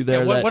agree with you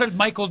there. What did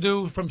Michael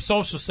do from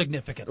social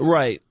significance?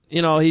 Right.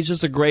 He's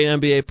just a great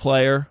NBA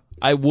player.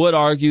 I would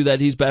argue that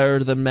he's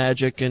better than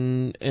Magic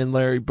and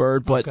Larry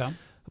Bird,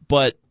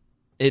 but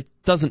it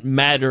doesn't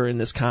matter in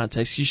this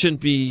context. You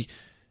shouldn't be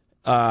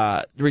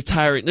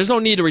retiring. There's no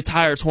need to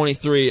retire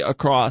 23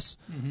 across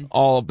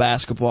all of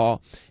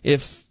basketball.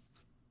 If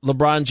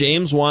LeBron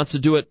James wants to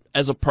do it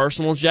as a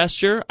personal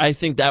gesture, I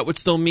think that would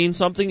still mean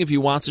something. If he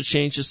wants to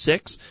change to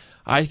 6,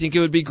 I think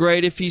it would be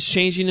great if he's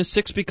changing to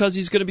 6 because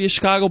he's going to be a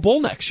Chicago Bull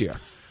next year.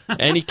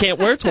 And he can't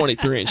wear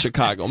 23 in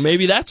Chicago.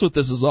 Maybe that's what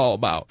this is all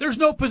about. There's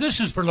no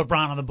positions for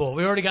LeBron on the Bull.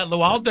 We already got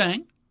Luol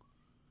Deng.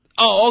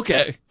 Oh,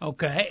 okay.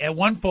 Okay, at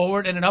one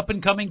forward and an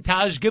up-and-coming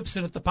Taj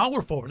Gibson at the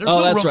power forward. There's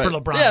no room for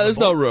LeBron. Yeah, there's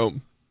no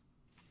room.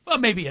 Well,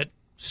 maybe at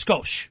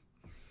Skosh.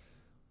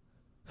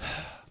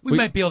 We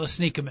might be able to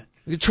sneak him in.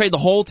 We could trade the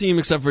whole team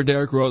except for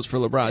Derrick Rose for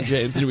LeBron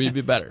James, and we'd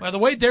be better. Well, the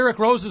way Derrick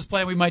Rose is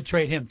playing, we might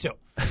trade him, too.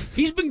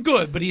 He's been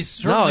good, but he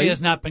certainly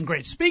has not been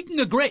great. Speaking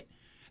of great,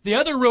 the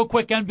other real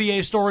quick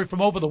NBA story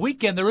from over the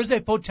weekend, there is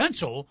a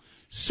potential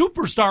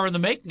superstar in the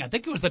making. I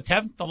think it was the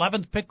 10th,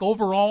 11th pick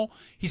overall.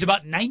 He's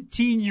about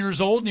 19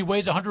 years old, and he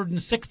weighs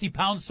 160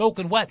 pounds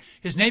soaking wet.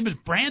 His name is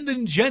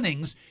Brandon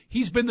Jennings.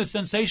 He's been the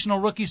sensational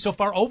rookie so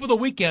far over the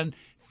weekend.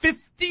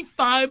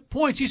 55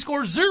 points. He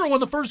scored 0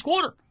 in the first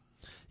quarter.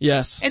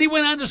 Yes. And he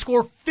went on to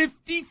score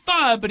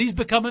 55, but he's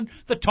becoming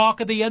the talk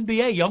of the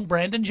NBA, young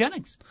Brandon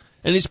Jennings.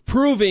 And he's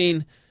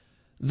proving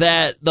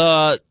that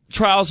the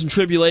trials and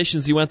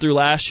tribulations he went through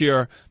last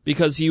year,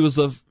 because he was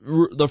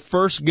the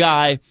first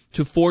guy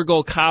to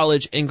forego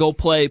college and go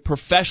play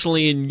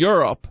professionally in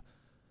Europe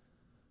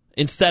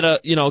instead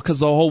of, because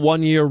the whole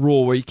 1-year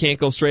rule where you can't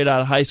go straight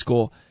out of high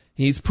school.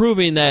 He's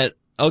proving that,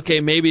 okay,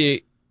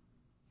 maybe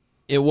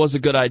it was a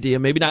good idea,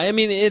 maybe not. I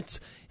mean,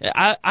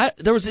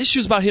 there was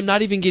issues about him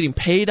not even getting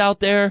paid out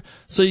there,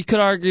 so you could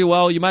argue,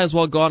 well, you might as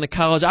well go on to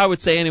college. I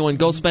would say anyone,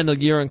 go spend a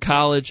year in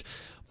college.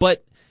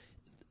 But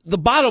the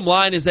bottom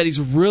line is that he's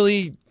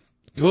really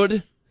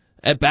good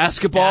at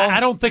basketball. I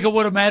don't think it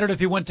would have mattered if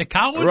he went to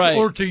college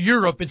or to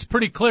Europe. It's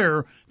pretty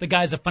clear the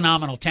guy's a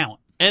phenomenal talent.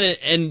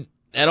 And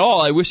at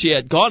all, I wish he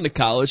had gone to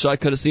college so I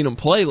could have seen him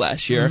play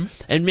last year.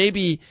 And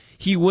maybe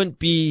he wouldn't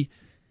be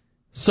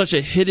such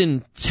a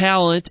hidden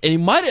talent, and he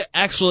might have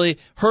actually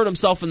hurt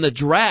himself in the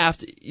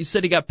draft. You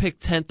said he got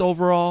picked 10th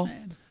overall,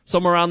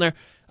 somewhere around there.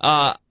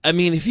 I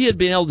mean, if he had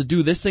been able to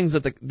do these things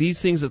at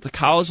the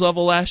college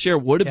level last year,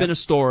 would have been a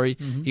story.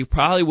 He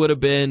probably would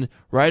have been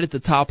right at the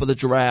top of the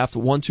draft,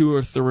 1, 2,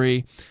 or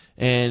 3,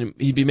 and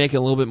he'd be making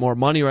a little bit more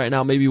money right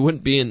now. Maybe he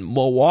wouldn't be in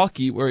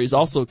Milwaukee, where he's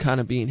also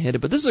kind of being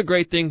hidden. But this is a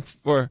great thing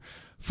for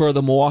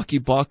the Milwaukee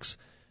Bucks.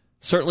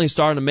 Certainly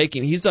starting to make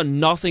it. He's done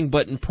nothing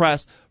but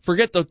impress.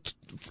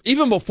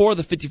 Even before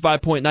the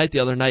 55-point night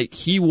the other night,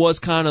 he was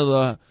kind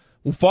of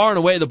far and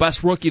away the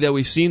best rookie that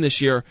we've seen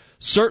this year.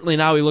 Certainly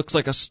now he looks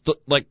like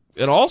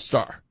an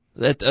all-star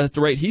at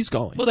the rate he's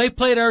going. Well, they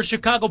played our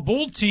Chicago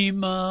Bull team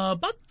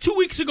about 2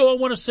 weeks ago, I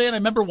want to say, and I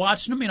remember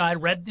watching them. I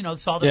read,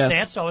 saw the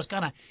stats, so I was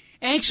kind of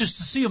anxious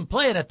to see him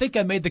play, and I think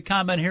I made the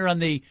comment here on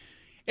the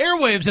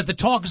airwaves at the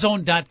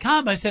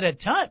TalkZone.com. I said at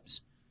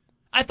times,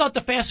 I thought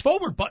the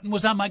fast-forward button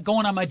was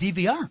going on my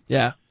DVR.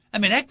 Yeah. I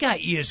mean, that guy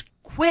is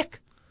quick.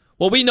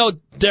 Well, we know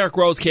Derrick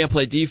Rose can't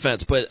play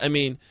defense, but, I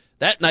mean,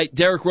 that night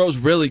Derrick Rose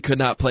really could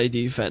not play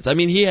defense. I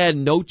mean, he had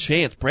no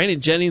chance.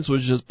 Brandon Jennings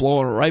was just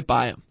blowing right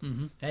by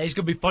him. Hey, he's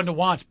going to be fun to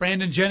watch.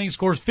 Brandon Jennings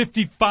scores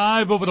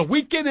 55 over the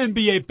weekend,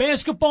 NBA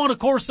basketball, and, of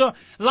course, a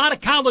lot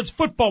of college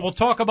football. We'll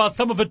talk about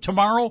some of it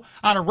tomorrow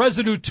on a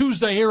Residue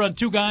Tuesday here on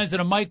Two Guys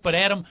and a Mic. But,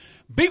 Adam,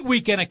 big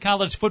weekend of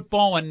college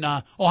football, and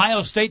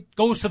Ohio State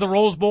goes to the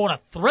Rose Bowl in a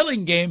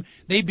thrilling game.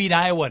 They beat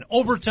Iowa in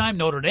overtime.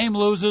 Notre Dame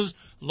loses.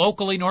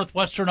 Locally,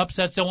 Northwestern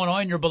upsets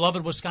Illinois, and your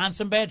beloved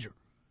Wisconsin Badger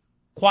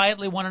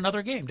quietly won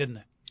another game, didn't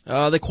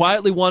they? They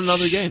quietly won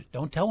another game.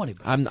 Don't tell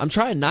anybody. I'm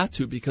trying not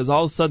to, because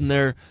all of a sudden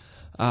they're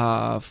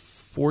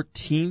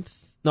 16th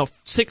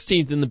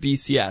in the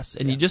BCS,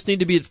 and you just need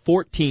to be at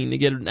 14 to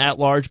get an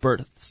at-large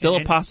berth. Still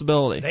a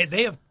possibility.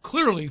 They have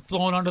clearly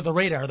flown under the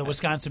radar, the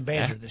Wisconsin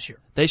Badger, this year.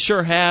 They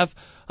sure have,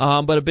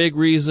 but a big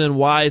reason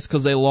why is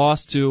because they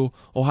lost to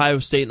Ohio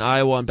State and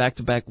Iowa on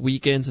back-to-back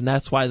weekends, and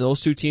that's why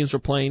those two teams were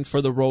playing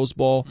for the Rose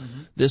Bowl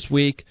this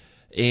week.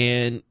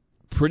 And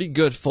pretty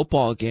good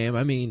football game.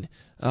 I mean,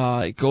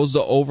 it goes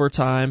to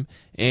overtime,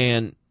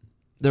 and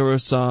there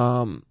was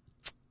some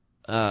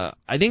I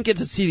didn't get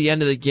to see the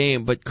end of the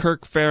game, but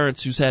Kirk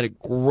Ferentz, who's had a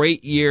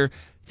great year,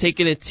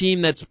 taking a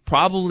team that's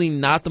probably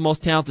not the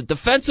most talented.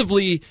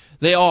 Defensively,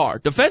 they are.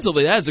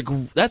 Defensively,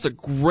 that's a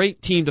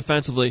great team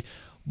defensively.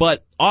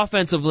 But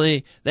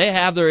offensively, they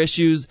have their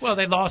issues. Well,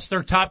 they lost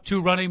their top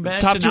 2 running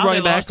backs, and now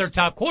they lost their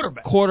top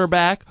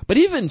quarterback. But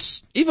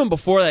even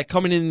before that,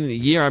 coming into the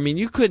year, I mean,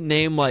 you could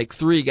name like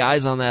 3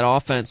 guys on that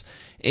offense,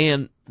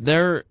 and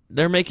they're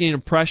making an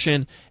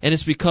impression, and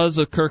it's because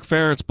of Kirk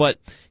Ferentz. But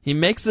he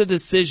makes the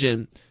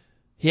decision.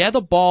 He had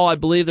the ball, I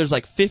believe there's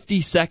like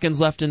 50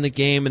 seconds left in the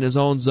game in his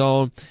own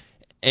zone,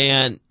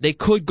 and they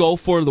could go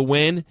for the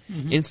win.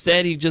 Mm-hmm.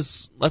 Instead, he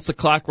just lets the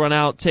clock run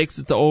out, takes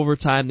it to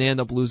overtime. They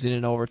end up losing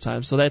in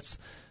overtime. So that's,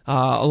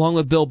 along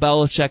with Bill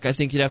Belichick, I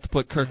think you'd have to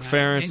put Kirk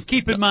Ferentz. And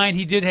keep in mind,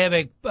 he did have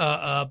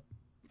a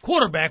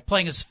quarterback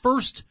playing his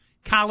first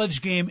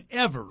college game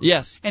ever.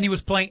 Yes. And he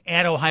was playing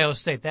at Ohio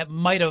State. That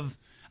might have,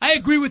 I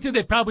agree with you,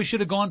 they probably should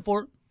have gone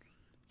for it.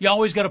 You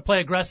always got to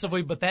play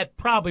aggressively, but that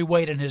probably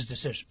weighed in his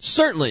decision.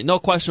 Certainly, no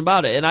question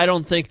about it. And I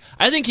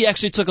think he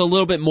actually took a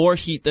little bit more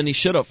heat than he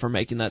should have for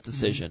making that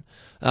decision.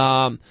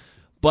 Mm-hmm.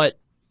 But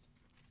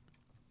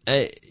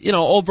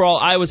overall,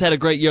 Iowa's had a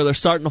great year. They're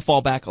starting to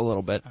fall back a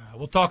little bit.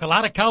 We'll talk a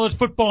lot of college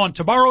football on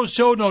tomorrow's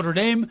show. Notre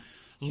Dame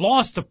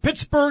lost to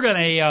Pittsburgh in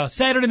a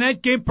Saturday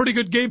night game. Pretty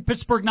good game.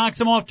 Pittsburgh knocks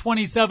them off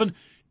 27-22.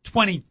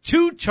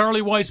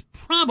 Charlie Weiss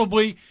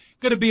probably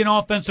going to be an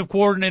offensive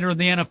coordinator in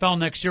the NFL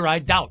next year. I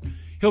doubt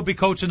he'll be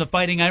coaching the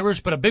Fighting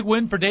Irish, but a big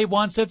win for Dave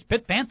Wanstead's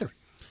Pitt Panther.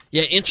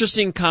 Yeah,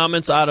 interesting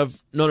comments out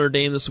of Notre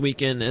Dame this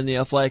weekend, and the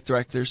athletic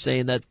director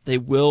saying that they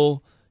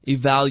will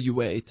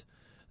evaluate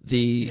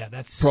the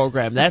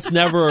program. That's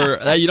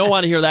never, you don't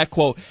want to hear that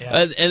quote.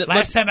 Yeah.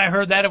 Last time I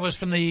heard that, it was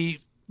from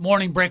the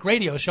morning break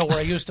radio show where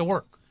I used to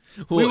work.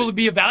 We will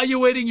be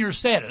evaluating your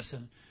status.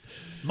 And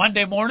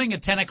Monday morning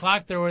at 10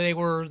 o'clock, there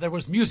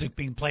was music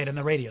being played in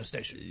the radio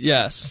station.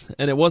 Yes,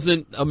 and it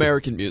wasn't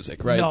American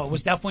music, right? No, it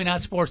was definitely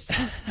not sports.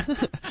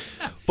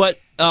 But,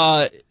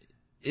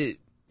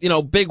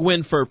 big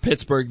win for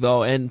Pittsburgh,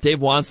 though, and Dave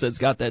Wanstead's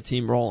got that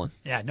team rolling.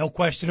 Yeah, no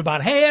question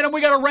about it. Hey, Adam,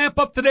 we got to wrap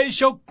up today's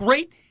show.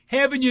 Great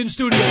having you in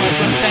studio, my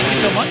friend. Thank you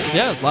so much.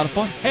 Yeah, it was a lot of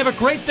fun. Have a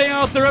great day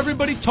out there,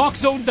 everybody.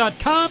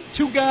 TalkZone.com,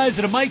 2 Guys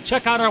and a Mic.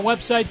 Check out our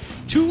website,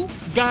 2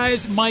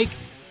 Guys Mic.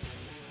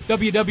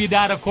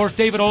 Of course,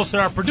 David Olson,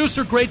 our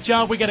producer. Great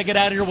job. We got to get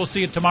out of here. We'll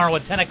see you tomorrow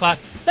at 10 o'clock.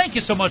 Thank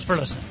you so much for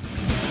listening.